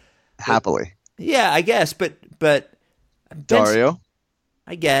get. Happily. Yeah, I guess. But Dario?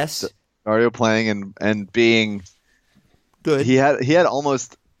 I guess. Dario playing and being good. He had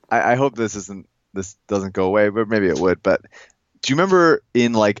almost... I hope this doesn't go away, but maybe it would. But do you remember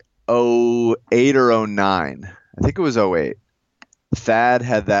in like 08 or 09? I think it was 08. Thad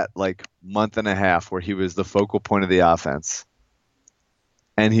had that like month and a half where he was the focal point of the offense,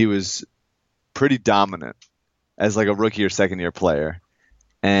 and he was pretty dominant as like a rookie or second year player,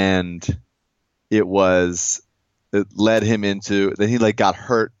 and it led him into then he like got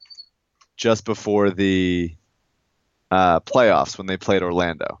hurt just before the playoffs when they played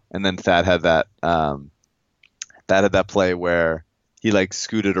Orlando, and then Thad had that play where he like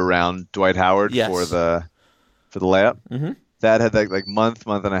scooted around Dwight Howard for the layup. Mm-hmm. Thad had that like month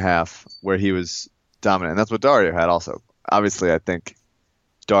and a half where he was dominant, and that's what Dario had also. Obviously, I think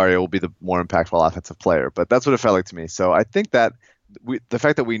Dario will be the more impactful offensive player, but that's what it felt like to me. So I think that the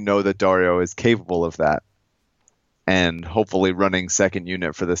fact that we know that Dario is capable of that, and hopefully running second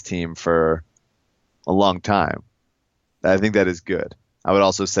unit for this team for a long time, I think that is good. I would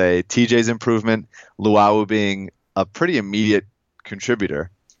also say TJ's improvement, Luau being a pretty immediate contributor.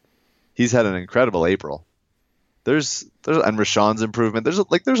 He's had an incredible April. there's and Rashawn's improvement. There's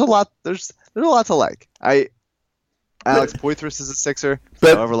a lot to like. Alex Poitras is a Sixer,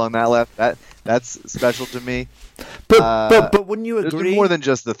 however long that left. That's special to me. But wouldn't you agree? There's more than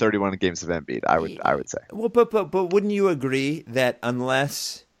just the 31 games of Embiid, I would say. Well, but wouldn't you agree that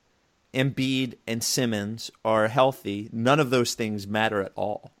unless Embiid and Simmons are healthy, none of those things matter at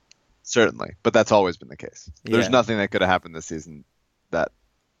all? Certainly, but that's always been the case. There's nothing that could have happened this season that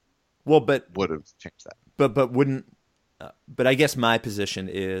would have changed that. But I guess my position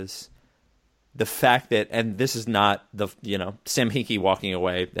is the fact that, and this is not Sam Hinkie walking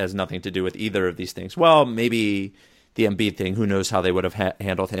away has nothing to do with either of these things. Well, maybe the Embiid thing, who knows how they would have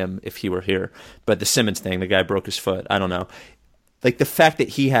handled him if he were here. But the Simmons thing, the guy broke his foot. I don't know. Like the fact that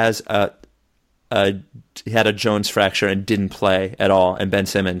he has had a Jones fracture and didn't play at all, and Ben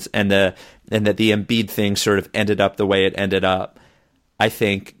Simmons, and that the Embiid thing sort of ended up the way it ended up. I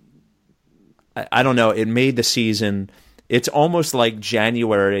think, I don't know, it made the season. It's almost like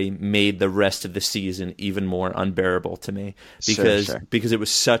January made the rest of the season even more unbearable to me because it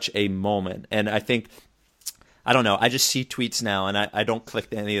was such a moment. And I think, I don't know, I just see tweets now and I don't click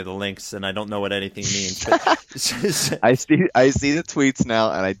any of the links and I don't know what anything means. But I see the tweets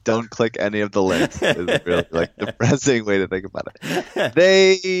now and I don't click any of the links. It's really like depressing way to think about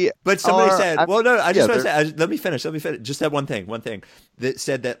it. But somebody said, well, no, I just want to say, let me finish. Just that one thing that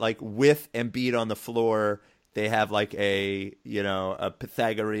said that like with Embiid on the floor, they have like a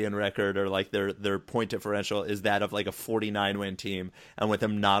Pythagorean record, or like their point differential is that of like a 49 win team, and with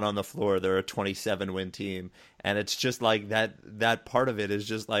them not on the floor, they're a 27 win team. And it's just like that part of it is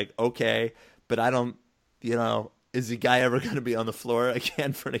just like, okay, but I don't, is the guy ever going to be on the floor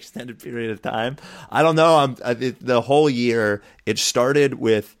again for an extended period of time? I don't know. The whole year it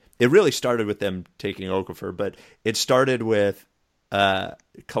really started with them taking Okafor, but it started with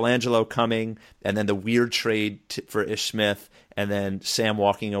Colangelo coming, and then the weird trade for Ish Smith, and then Sam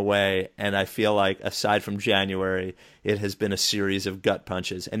walking away. And I feel like aside from January, it has been a series of gut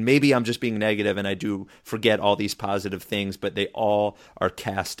punches. And maybe I'm just being negative and I do forget all these positive things, but they all are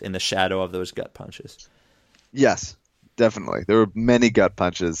cast in the shadow of those gut punches. Yes, definitely. There were many gut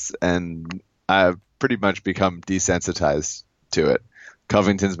punches, and I've pretty much become desensitized to it.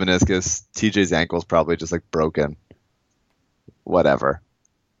 Covington's meniscus, TJ's ankle's probably just like broken. Whatever.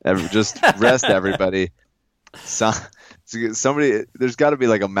 Just rest everybody. Somebody, there's got to be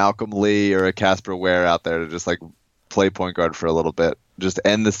like a Malcolm Lee or a Casper Ware out there to just like play point guard for a little bit. Just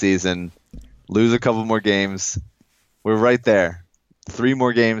end the season, lose a couple more games. We're right there. 3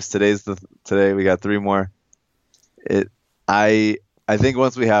 more games. Today we got 3 more. I think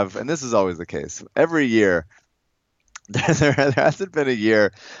once we have, and this is always the case, every year. There hasn't been a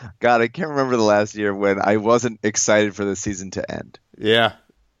year, God, I can't remember the last year when I wasn't excited for the season to end. Yeah,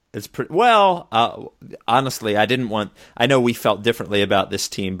 it's pretty well. Honestly, I know we felt differently about this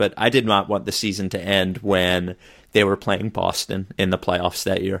team, but I did not want the season to end when they were playing Boston in the playoffs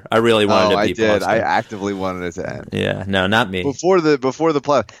that year. I really wanted to beat Boston. I actively wanted it to end. Yeah, no, not me. Before the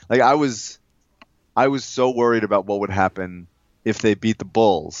play, like I was so worried about what would happen if they beat the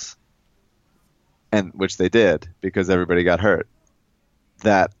Bulls. And which they did because everybody got hurt,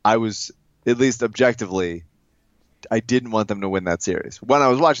 that I was, at least objectively, I didn't want them to win that series. When I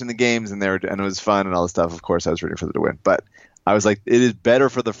was watching the games and it was fun and all this stuff, of course I was rooting for them to win. But I was like, it is better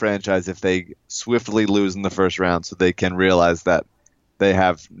for the franchise if they swiftly lose in the first round so they can realize that they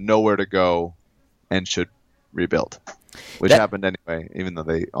have nowhere to go and should rebuild. Which happened anyway, even though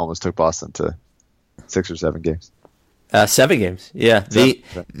they almost took Boston to 6 or 7 games. 7 games, yeah.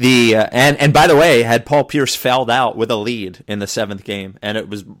 And by the way, had Paul Pierce fouled out with a lead in the 7th game, and it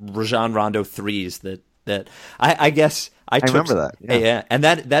was Rajon Rondo threes that I guess I took. I remember that. Yeah, and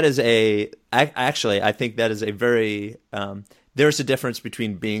that is I think that is a very there's a difference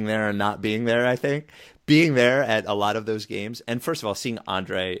between being there and not being there. I think being there at a lot of those games, and first of all, seeing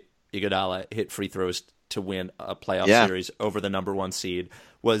Andre Iguodala hit free throws to win a playoff series over the number 1 seed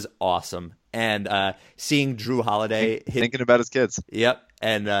was awesome. And seeing Drew Holiday thinking about his kids. Yep.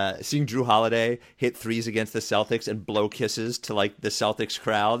 And seeing Drew Holiday hit threes against the Celtics and blow kisses to like the Celtics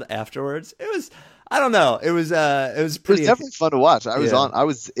crowd afterwards. It was, I don't know. It was pretty. It was definitely fun to watch.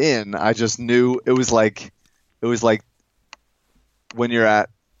 I just knew it was like when you're at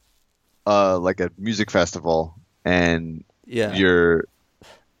like a music festival and you're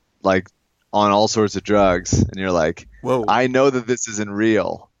like on all sorts of drugs and you're like, whoa, I know that this isn't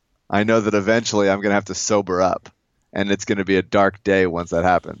real. I know that eventually I'm going to have to sober up, and it's going to be a dark day once that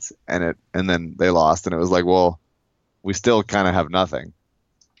happens. And then they lost, and it was like, well, we still kind of have nothing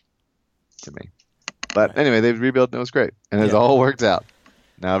to me. But anyway, they rebuilt, and it was great, and it all worked out.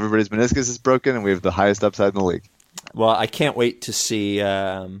 Now everybody's meniscus is broken, and we have the highest upside in the league. Well, I can't wait to see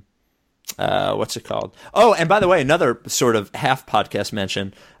what's it called? Oh, and by the way, another sort of half podcast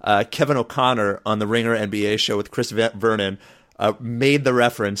mention: Kevin O'Connor on the Ringer NBA show with Chris Vernon made the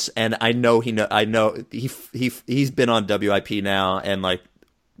reference, and I know he's been on WIP now, and like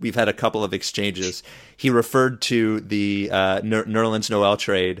we've had a couple of exchanges. He referred to the Nerlens Noel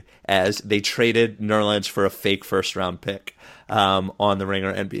trade as they traded Nerlens for a fake first round pick on the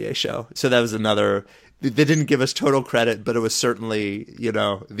Ringer NBA show. So that was another. They didn't give us total credit, but it was certainly,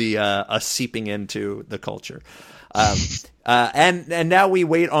 the us seeping into the culture. And now we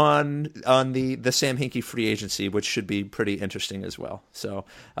wait on the Sam Hinkie free agency, which should be pretty interesting as well. So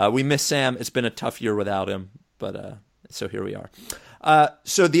we miss Sam. It's been a tough year without him, but so here we are.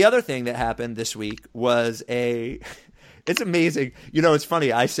 So the other thing that happened this week was it's amazing. It's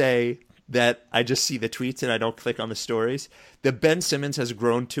funny. I say that I just see the tweets and I don't click on the stories. The Ben Simmons has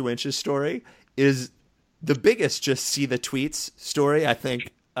grown 2 inches story is the biggest just see the tweets story, I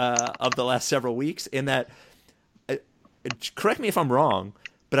think, of the last several weeks, in that, correct me if I'm wrong,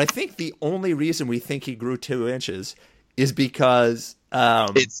 but I think the only reason we think he grew 2 inches is because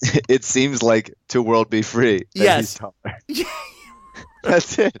it seems like to world be free. Yes. He's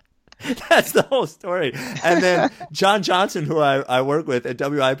That's it. That's the whole story. And then John Johnson, who I work with at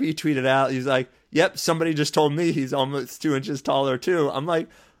WIP, tweeted out, he's like, yep, somebody just told me he's almost 2 inches taller too. I'm like,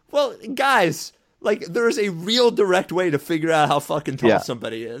 well, guys, like, there's a real direct way to figure out how fucking tall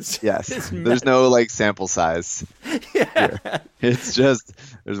somebody is. Yes. There's no, like, sample size. Yeah. Here. It's just,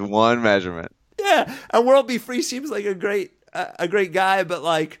 there's one measurement. Yeah. And World Be Free seems like a great guy, but,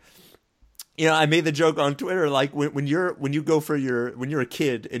 like, I made the joke on Twitter, like, when you're a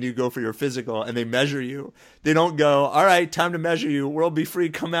kid and you go for your physical and they measure you, they don't go, all right, time to measure you. World Be Free,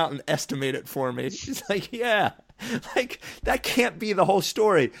 come out and estimate it for me. He's like, yeah. Like, that can't be the whole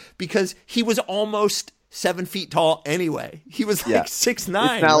story, because he was almost 7 feet tall anyway. He was like 6'9".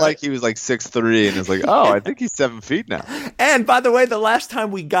 It's not like he was like 6'3" and it's like, oh, I think he's 7 feet now. And by the way, the last time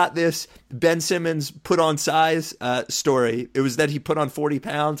we got this Ben Simmons put on size story, it was that he put on 40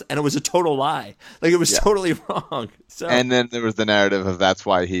 pounds, and it was a total lie. Like, it was totally wrong. So, and then there was the narrative of that's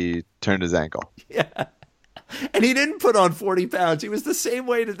why he turned his ankle. Yeah. And he didn't put on 40 pounds. He was the same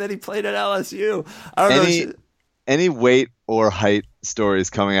weight that he played at LSU. I don't know. Any weight or height stories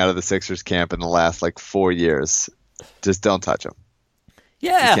coming out of the Sixers camp in the last, like, 4 years, just don't touch them.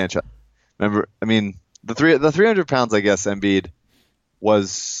 Yeah. You can't touch. Remember, I mean, the 300 pounds, I guess, Embiid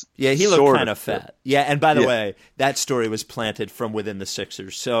was. Yeah, he looked kind of fat. Yeah, and by the way, that story was planted from within the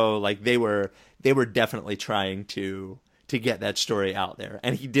Sixers. So, like, they were definitely trying to get that story out there.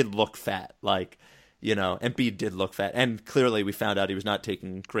 And he did look fat. Like, Embiid did look fat. And clearly we found out he was not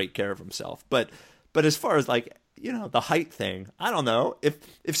taking great care of himself. But as far as, like, the height thing, I don't know.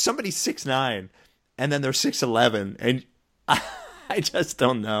 If somebody's 6'9" and then they're 6'11", and I just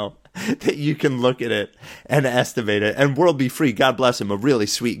don't know that you can look at it and estimate it. And World Be Free, God bless him, a really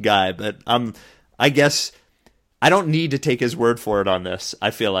sweet guy. But I guess I don't need to take his word for it on this.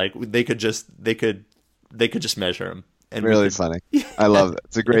 I feel like they could just measure him. And really funny. I love it.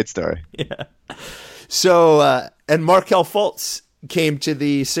 It's a great story. Yeah. So and Markelle Fultz came to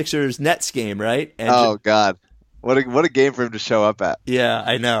the Sixers Nets game, right? And God. What a game for him to show up at. Yeah,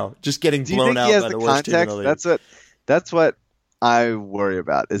 I know. Just getting blown out by the worst team in the league. That's what I worry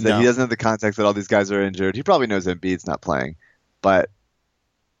about, is that he doesn't have the context that all these guys are injured. He probably knows Embiid's not playing. But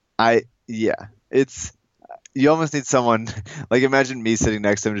it's you almost need someone like, imagine me sitting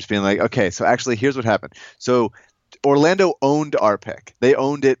next to him just being like, okay, so actually here's what happened. So Orlando owned our pick. They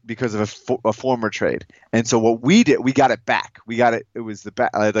owned it because of a former trade. And so what we did, we got it back. We got it. It was the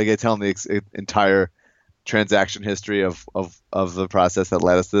back. Like, I tell them the entire transaction history of the process that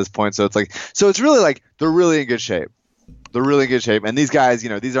led us to this point. So it's really like they're really in good shape. They're really in good shape. And these guys,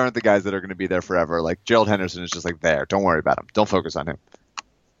 these aren't the guys that are going to be there forever. Like, Gerald Henderson is just like there. Don't worry about him. Don't focus on him.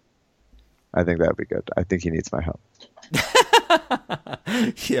 I think that would be good. I think he needs my help.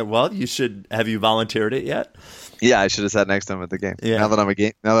 Yeah, well, you should. Have you volunteered it yet? Yeah, I should have sat next to him at the game. Yeah. Now that I'm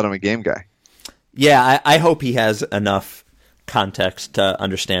a game guy. Yeah, I hope he has enough context to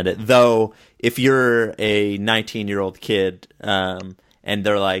understand it. Though, if you're a 19-year-old kid and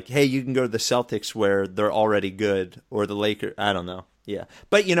they're like, hey, you can go to the Celtics where they're already good, or the Lakers, I don't know. Yeah.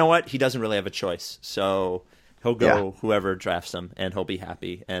 But you know what? He doesn't really have a choice. So he'll go whoever drafts him, and he'll be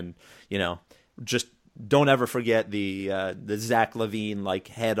happy. And, just don't ever forget the Zach LaVine, like,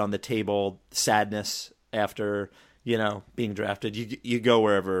 head on the table sadness after, being drafted. You go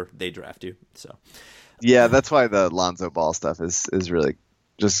wherever they draft you. So yeah, that's why the Lonzo Ball stuff is really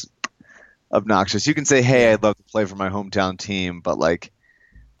just obnoxious. You can say, hey, I'd love to play for my hometown team, but, like,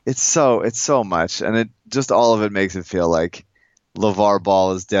 it's so much, and it just all of it makes it feel like LeVar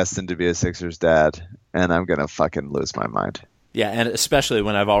Ball is destined to be a Sixers dad, and I'm gonna fucking lose my mind. Yeah, and especially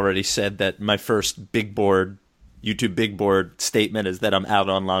when I've already said that my first YouTube big board statement is that I'm out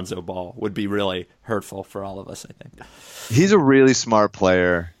on Lonzo Ball would be really hurtful for all of us, I think. He's a really smart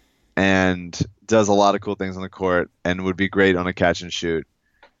player and does a lot of cool things on the court and would be great on a catch and shoot.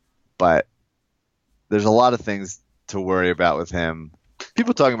 But there's a lot of things to worry about with him.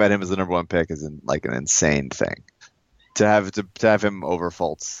 People talking about him as the number one pick is like an insane thing. To have him over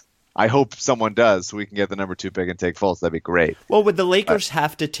Fultz. I hope someone does so we can get the number 2 pick and take Fultz. That'd be great. Well, would the Lakers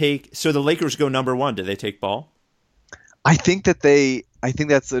have to take – so the Lakers go number 1. Do they take Ball? I think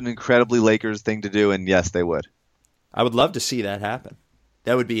that's an incredibly Lakers thing to do, and yes, they would. I would love to see that happen.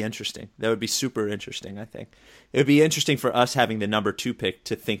 That would be interesting. That would be super interesting, I think. It would be interesting for us having the number 2 pick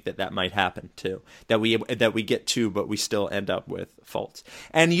to think that might happen too. That we get 2, but we still end up with Fultz.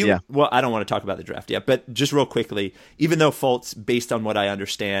 And well, I don't want to talk about the draft yet, but just real quickly, even though Fultz, based on what I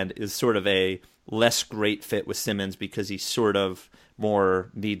understand, is sort of a less great fit with Simmons because he sort of more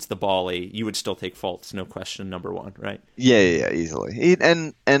needs the bally, you would still take Fultz, no question, number 1, right? Yeah, easily.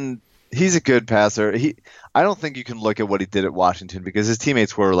 And he's a good passer. I don't think you can look at what he did at Washington because his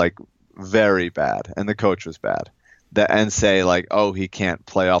teammates were like very bad and the coach was bad. And say like, oh, he can't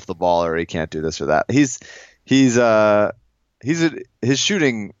play off the ball or he can't do this or that. His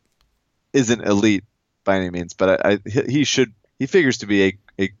shooting isn't elite by any means, but he figures to be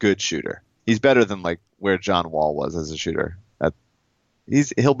a good shooter. He's better than like where John Wall was as a shooter.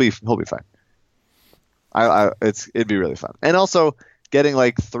 He'll be fine. It'd be really fun. And also getting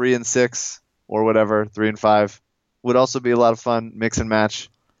like 3 and 6 or whatever, 3 and 5 would also be a lot of fun, mix and match.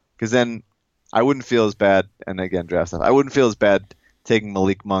 Because then I wouldn't feel as bad. And again, draft stuff. I wouldn't feel as bad taking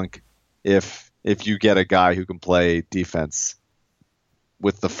Malik Monk if you get a guy who can play defense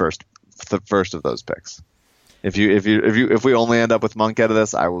with the first of those picks. If we only end up with Monk out of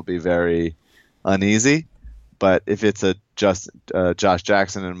this, I will be very uneasy. But if it's a Josh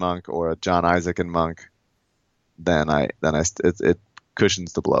Jackson and Monk or a John Isaac and Monk, then it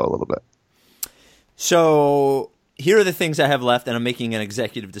cushions the blow a little bit. So here are the things I have left, and I'm making an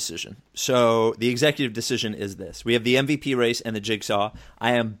executive decision. So the executive decision is this. We have the MVP race and the Jigsaw.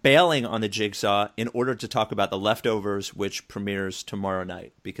 I am bailing on the Jigsaw in order to talk about The Leftovers, which premieres tomorrow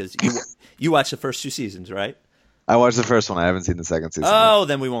night, because you watched the first 2 seasons, right? I watched the first one. I haven't seen the second season. Oh, yet.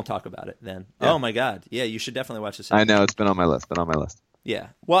 Then we won't talk about it then. Yeah. Oh, my God. Yeah, you should definitely watch the second. I know. It's been on my list. Yeah.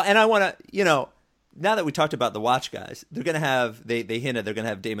 Well, and I want to, now that we talked about the Watch guys, they're going to have, they hinted they're going to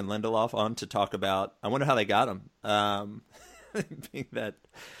have Damon Lindelof on to talk about, I wonder how they got him. Being that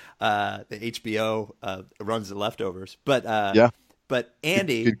the HBO runs The Leftovers. But yeah. But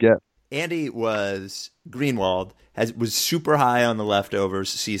Andy, good get. Andy was Greenwald, was super high on The Leftovers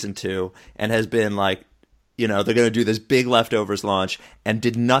season 2 and has been like, they're going to do this big Leftovers launch and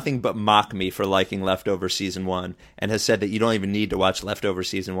did nothing but mock me for liking Leftovers season 1 and has said that you don't even need to watch Leftovers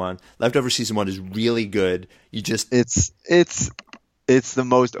season 1. Leftovers season 1 is really good. You just it's the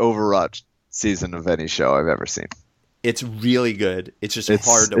most overwrought season of any show I've ever seen. It's really good. It's just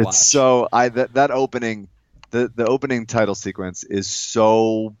hard to watch. So that opening the opening title sequence is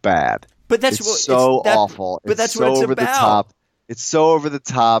so bad. But that's awful. But that's so what it's over about. The top. It's so over the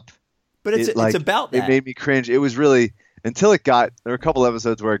top. But it's about that. It made me cringe. It was really until there were a couple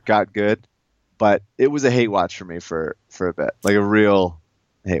episodes where it got good, but it was a hate watch for me for a bit, like a real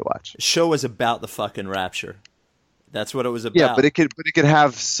hate watch. The show was about the fucking rapture. That's what it was about. Yeah, but it could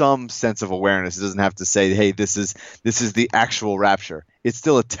have some sense of awareness. It doesn't have to say, "Hey, this is the actual rapture." It's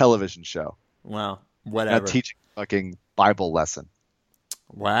still a television show. Wow, whatever. Not teaching a fucking Bible lesson.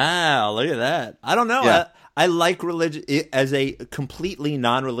 Wow, look at that. I don't know. Yeah. I like religion as a completely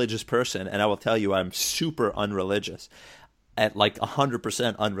non-religious person, and I will tell you I'm super unreligious, at like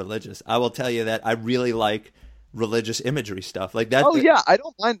 100% unreligious. I will tell you that I really like religious imagery stuff like that. Oh yeah, I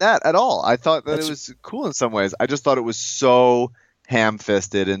don't mind that at all. I thought that it was cool in some ways. I just thought it was so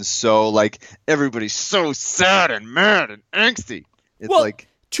ham-fisted and so like everybody's so sad and mad and angsty. It's like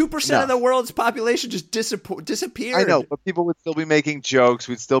 2% of the world's population just disappeared. I know, but people would still be making jokes.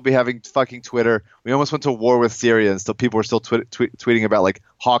 We'd still be having fucking Twitter. We almost went to war with Syria, and still people were still tweeting about like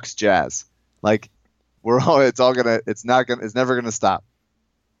Hawks jazz. Like it's never gonna stop.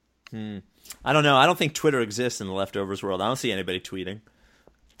 I don't know. I don't think Twitter exists in the Leftovers world. I don't see anybody tweeting.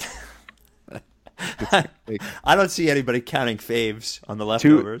 I don't see anybody counting faves on the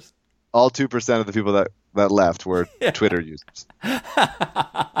Leftovers. All 2% of the people that left were Twitter users. God,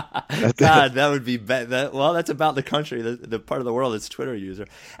 that would be bad. That's about the country, the part of the world that's Twitter user.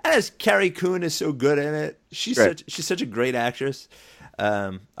 And as Carrie Coon is so good in it, she's such a great actress.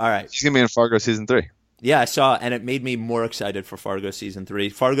 All right. She's gonna be in Fargo season 3. Yeah, I saw, and it made me more excited for Fargo season 3.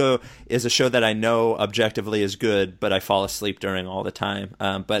 Fargo is a show that I know objectively is good, but I fall asleep during all the time.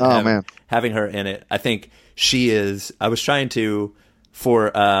 But having her in it, I think she is. I was trying to,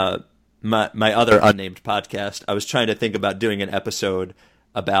 for my other unnamed podcast, I was trying to think about doing an episode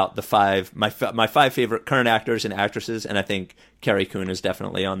about my five favorite current actors and actresses, and I think Carrie Coon is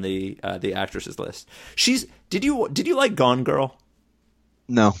definitely on the actresses list. Did you like Gone Girl?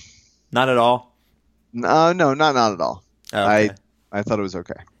 No, not at all. No, not at all. Okay. I thought it was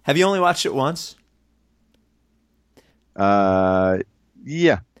okay. Have you only watched it once?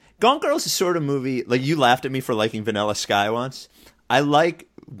 Yeah. Gone Girl is a sort of movie, like you laughed at me for liking Vanilla Sky once. I like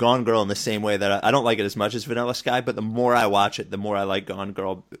Gone Girl in the same way that I don't like it as much as Vanilla Sky, but the more I watch it, the more I like Gone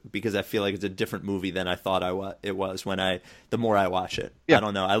Girl because I feel like it's a different movie than I thought it was the more I watch it. Yeah. I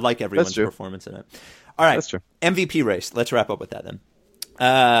don't know. I like everyone's performance in it. All right. That's true. MVP race. Let's wrap up with that then.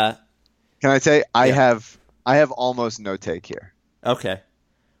 Can I say I have almost no take here. Okay.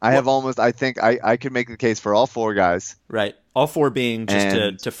 I think I could make the case for all 4 guys. Right. All 4 being,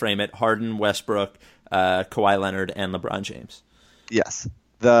 just to frame it, Harden, Westbrook, Kawhi Leonard, and LeBron James. Yes.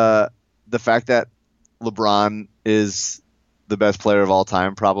 The fact that LeBron is the best player of all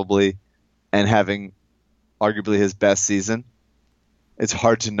time, probably, and having arguably his best season, it's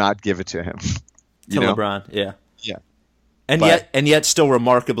hard to not give it to him. LeBron, yeah. Yeah. And yet still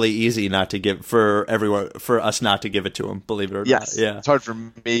remarkably easy not to give for us not to give it to him, believe it or not. Yes. Yeah. It's hard for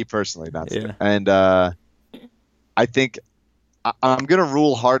me personally not to. Yeah. And I think I'm going to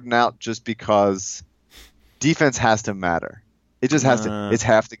rule Harden out just because defense has to matter. It just has to. It's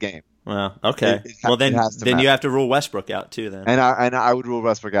half the game. Well, okay. Then you have to rule Westbrook out too. Then. And I would rule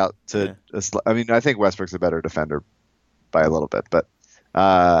Westbrook out to. I mean, I think Westbrook's a better defender by a little bit, but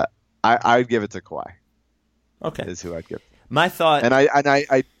I'd give it to Kawhi. Okay, is who I'd give. My thought, and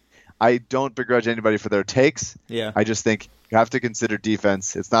I don't begrudge anybody for their takes. Yeah. I just think you have to consider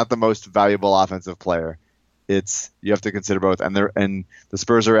defense. It's not the most valuable offensive player. You have to consider both, and the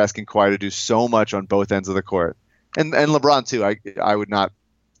Spurs are asking Kawhi to do so much on both ends of the court, and LeBron too. I would not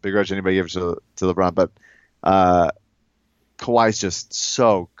begrudge anybody give it to LeBron, but Kawhi's just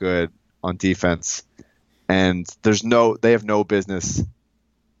so good on defense, and they have no business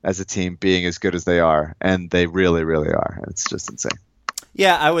as a team being as good as they are, and they really, really are. It's just insane.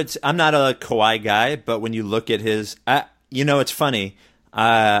 Yeah, I'm not a Kawhi guy, but when you look at his, it's funny.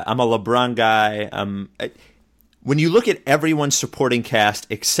 I'm a LeBron guy. When you look at everyone's supporting cast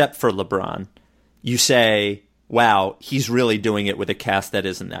except for LeBron, you say, wow, he's really doing it with a cast that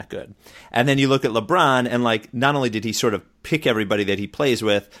isn't that good. And then you look at LeBron, and not only did he sort of pick everybody that he plays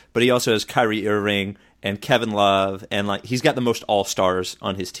with, but he also has Kyrie Irving and Kevin Love, and he's got the most all-stars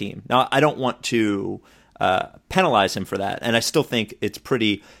on his team. Now, I don't want to penalize him for that, and I still think it's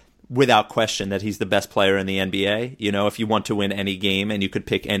pretty without question that he's the best player in the NBA. If you want to win any game and you could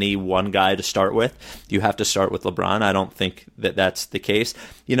pick any one guy to start with, you have to start with LeBron. I don't think that that's the case.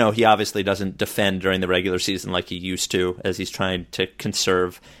 He obviously doesn't defend during the regular season like he used to, as he's trying to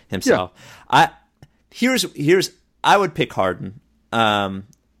conserve himself. Yeah. I would pick Harden.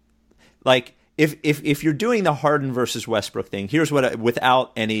 If you're doing the Harden versus Westbrook thing, here's what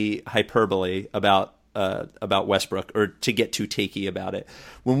without any hyperbole about Westbrook or to get too takey about it.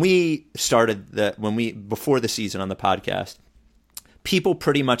 When we started before the season on the podcast, people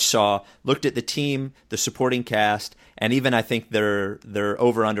pretty much looked at the team, the supporting cast, and even I think their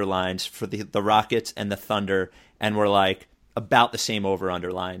over-under lines for the Rockets and the Thunder, and were about the same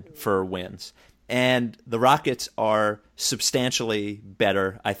over-under line for wins. And the Rockets are substantially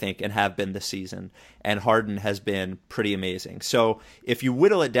better, I think, and have been this season. And Harden has been pretty amazing. So if you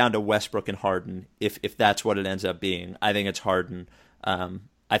whittle it down to Westbrook and Harden, if that's what it ends up being, I think it's Harden,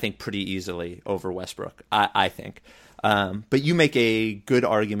 I think pretty easily over Westbrook, I think. But you make a good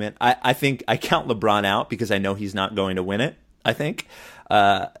argument. I think I count LeBron out because I know he's not going to win it, I think.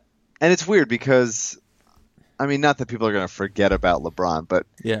 And it's weird because, not that people are going to forget about LeBron, but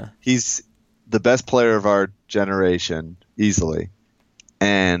yeah, he's the best player of our generation easily,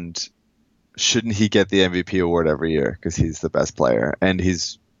 and shouldn't he get the MVP award every year because he's the best player and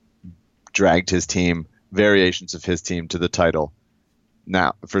he's dragged his team, variations of his team, to the title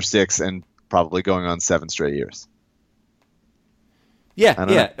now for 6 and probably going on 7 straight years. Yeah,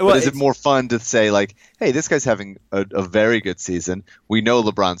 yeah. Well, is it more fun to say hey, this guy's having a very good season. We know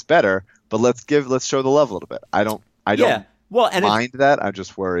LeBron's better, but let's show the love a little bit. I don't mind that. I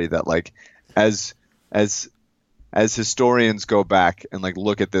just worry that as historians go back and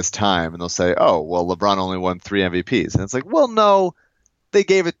look at this time and they'll say, oh, well, LeBron only won 3 MVPs. And it's well, no, they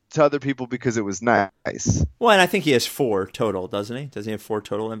gave it to other people because it was nice. Well, and I think he has 4 total, doesn't he? Doesn't he have 4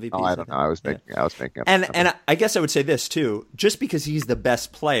 total MVPs? Oh, I don't know. I was making up. And I guess I would say this too. Just because he's the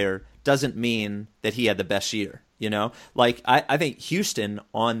best player doesn't mean that he had the best year. You know, like I think Houston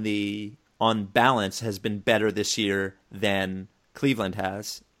on balance has been better this year than Cleveland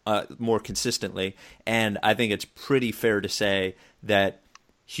has, more consistently. And I think it's pretty fair to say that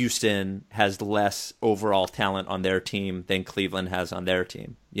Houston has less overall talent on their team than Cleveland has on their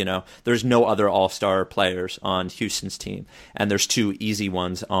team. You know, there's no other all-star players on Houston's team, and there's 2 easy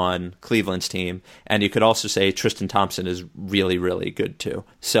ones on Cleveland's team. And you could also say Tristan Thompson is really, really good too.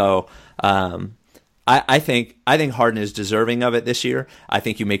 So I think Harden is deserving of it this year. I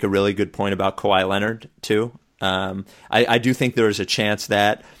think you make a really good point about Kawhi Leonard too. I do think there is a chance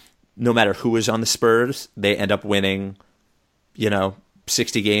that no matter who is on the Spurs, they end up winning,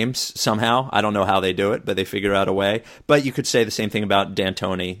 60 games somehow. I don't know how they do it, but they figure out a way. But you could say the same thing about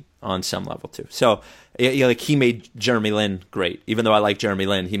D'Antoni on some level too. So, like he made Jeremy Lin great. Even though I like Jeremy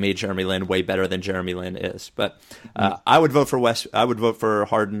Lin, he made Jeremy Lin way better than Jeremy Lin is. But I would vote for I would vote for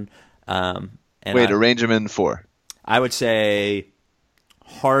Harden. Arrange them in 4. I would say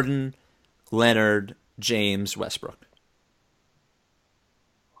Harden, Leonard, James, Westbrook.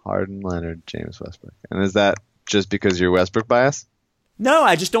 Harden, Leonard, James, Westbrook. And is that just because you're Westbrook bias? No,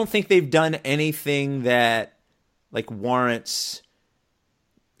 I just don't think they've done anything that warrants.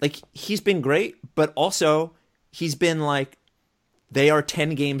 He's been great, but also he's been they are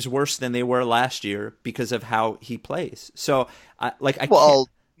 10 games worse than they were last year because of how he plays. So I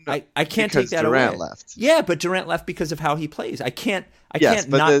can't take that Durant away. Left. Yeah, but Durant left because of how he plays. I can't but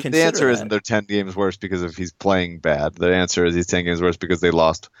not consider the answer that. isn't they're 10 games worse because of he's playing bad. The answer is he's 10 games worse because they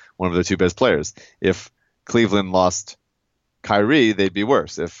lost one of their 2 best players. If Cleveland lost Kyrie, they'd be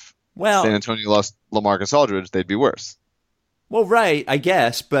worse. If San Antonio lost LaMarcus Aldridge, they'd be worse. Well, right, I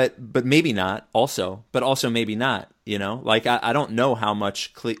guess, but maybe not also. But also maybe not, I don't know how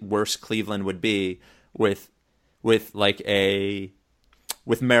much worse Cleveland would be with Mario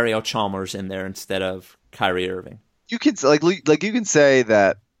Chalmers in there instead of Kyrie Irving. You could you can say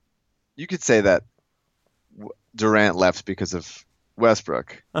that Durant left because of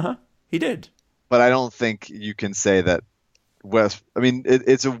Westbrook. He did. But I don't think you can say that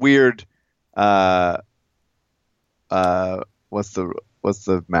it's a weird what's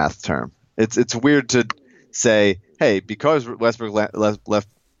the math term? It's weird to say, hey, because Westbrook left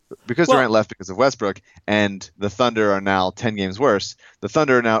because Durant left because of Westbrook, and the Thunder are now 10 games worse. The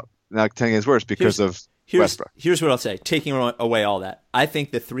Thunder are now 10 games worse because of Westbrook. Here's what I'll say. Taking away all that, I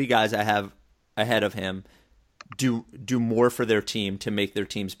think the 3 guys I have ahead of him do more for their team to make their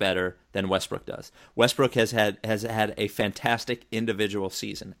teams better than Westbrook does. Westbrook has had a fantastic individual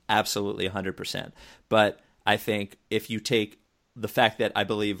season, absolutely 100%. But I think if you take the fact that I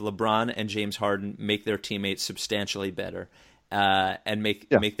believe LeBron and James Harden make their teammates substantially better, and make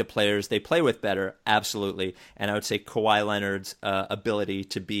the players they play with better, absolutely. And I would say Kawhi Leonard's ability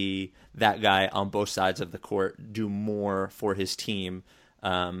to be that guy on both sides of the court, do more for his team,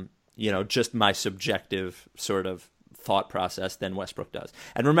 just my subjective sort of thought process than Westbrook does.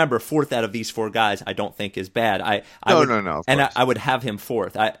 And remember, 4th out of these 4 guys I don't think is bad. No. I would have him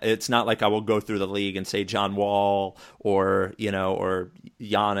 4th. It's not like I will go through the league and say John Wall or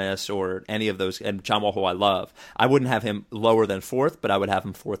Giannis or any of those, and John Wall, who I love. I wouldn't have him lower than 4th, but I would have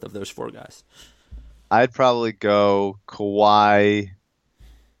him 4th of those 4 guys. I'd probably go Kawhi,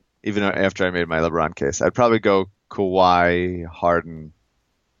 even after I made my LeBron case. I'd probably go Kawhi, Harden,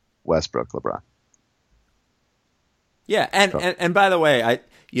 Westbrook, LeBron. Yeah, and by the way,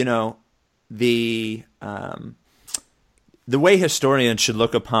 the way historians should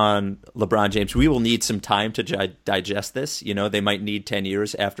look upon LeBron James, we will need some time to digest this. They might need 10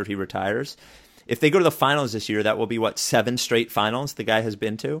 years after he retires. If they go to the finals this year, that will be 7 straight finals the guy has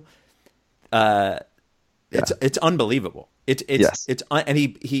been to. It's unbelievable. And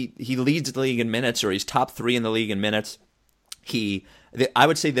he leads the league in minutes, or he's top 3 in the league in minutes. I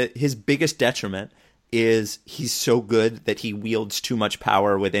would say that his biggest detriment is he's so good that he wields too much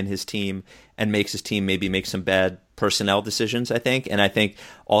power within his team and makes his team maybe make some bad personnel decisions, I think. And I think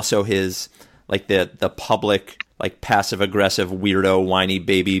also his the public passive aggressive weirdo whiny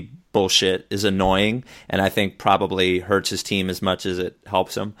baby bullshit is annoying, and I think probably hurts his team as much as it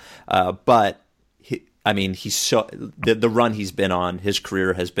helps him. But he's so the run he's been on, his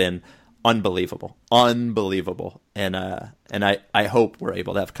career has been unbelievable, and I hope we're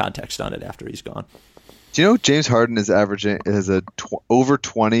able to have context on it after he's gone. Do you know James Harden is averaging over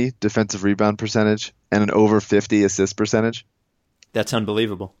 20 defensive rebound percentage and an over 50 assist percentage? That's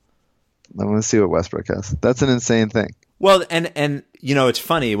unbelievable. I want to see what Westbrook has. That's an insane thing. Well, and you know, it's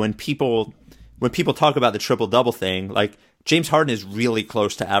funny when people talk about the triple-double thing, like James Harden is really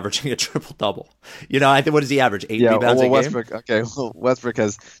close to averaging a triple-double. You know, I think, what does he average? 8 rebounds a Westbrook, game? Okay, well, Westbrook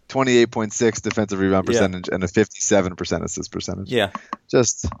has 28.6 defensive rebound percentage and a 57% assist percentage. Yeah.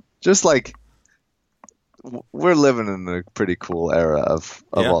 Just like we're living in a pretty cool era of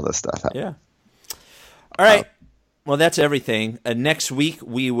all this stuff happening. Yeah. All right. Well, that's everything. Next week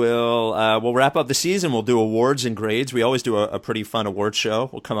we'll wrap up the season. We'll do awards and grades. We always do a pretty fun award show.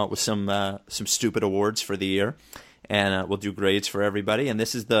 We'll come up with some stupid awards for the year, and we'll do grades for everybody. And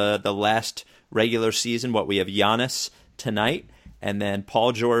this is the last regular season. We have Giannis tonight, and then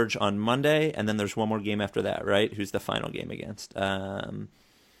Paul George on Monday, and then there's one more game after that, right? Who's the final game against? We're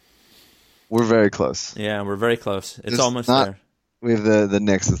very close. Yeah, we're very close. It's almost there. We have the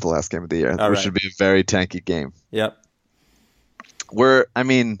Knicks as the last game of the year, which should be a very tanky game. Yep. We're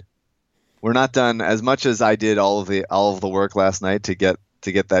not done. As much as I did all of the work last night to get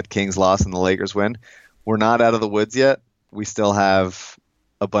that Kings loss and the Lakers win, we're not out of the woods yet. We still have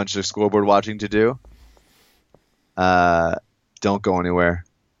a bunch of scoreboard watching to do. Don't go anywhere.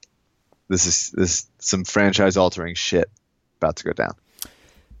 This is some franchise altering shit about to go down.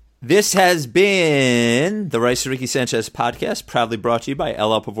 This has been the Rice Ricky Sanchez podcast, proudly brought to you by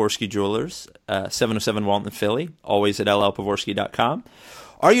LL Pavorsky Jewelers, 707 Walton, Philly, always at llpavorsky.com.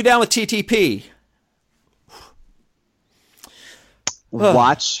 Are you down with TTP?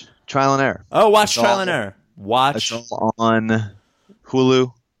 Watch Trial and Error. Oh, watch Trial and Error. Watch. It's all on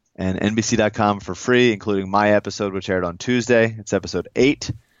Hulu and NBC.com for free, including my episode, which aired on Tuesday. It's episode 8.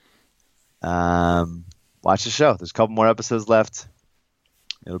 Watch the show. There's a couple more episodes left.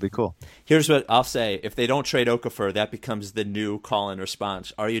 It'll be cool. Here's what I'll say. If they don't trade Okafor, that becomes the new call and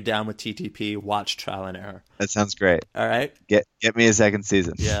response. Are you down with TTP? Watch Trial and Error. That sounds great. All right. Get me a second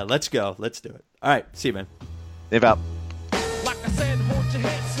season. Yeah, let's go. Let's do it. All right. See you, man. Dave out. Like I said, hold your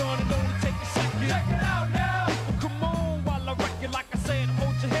head, son, and only take a second. Check it out now. People, come on while I wreck it. Like I said,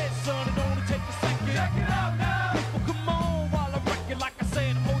 hold your head, son, and only take a second. Check it out now. People, come on while I wreck it. Like I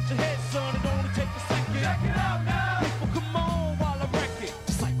said, hold your head, son, and only take a second. Check it out now. People, come on while I wreck it.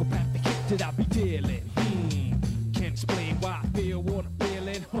 Psychopathic hit that I be dead.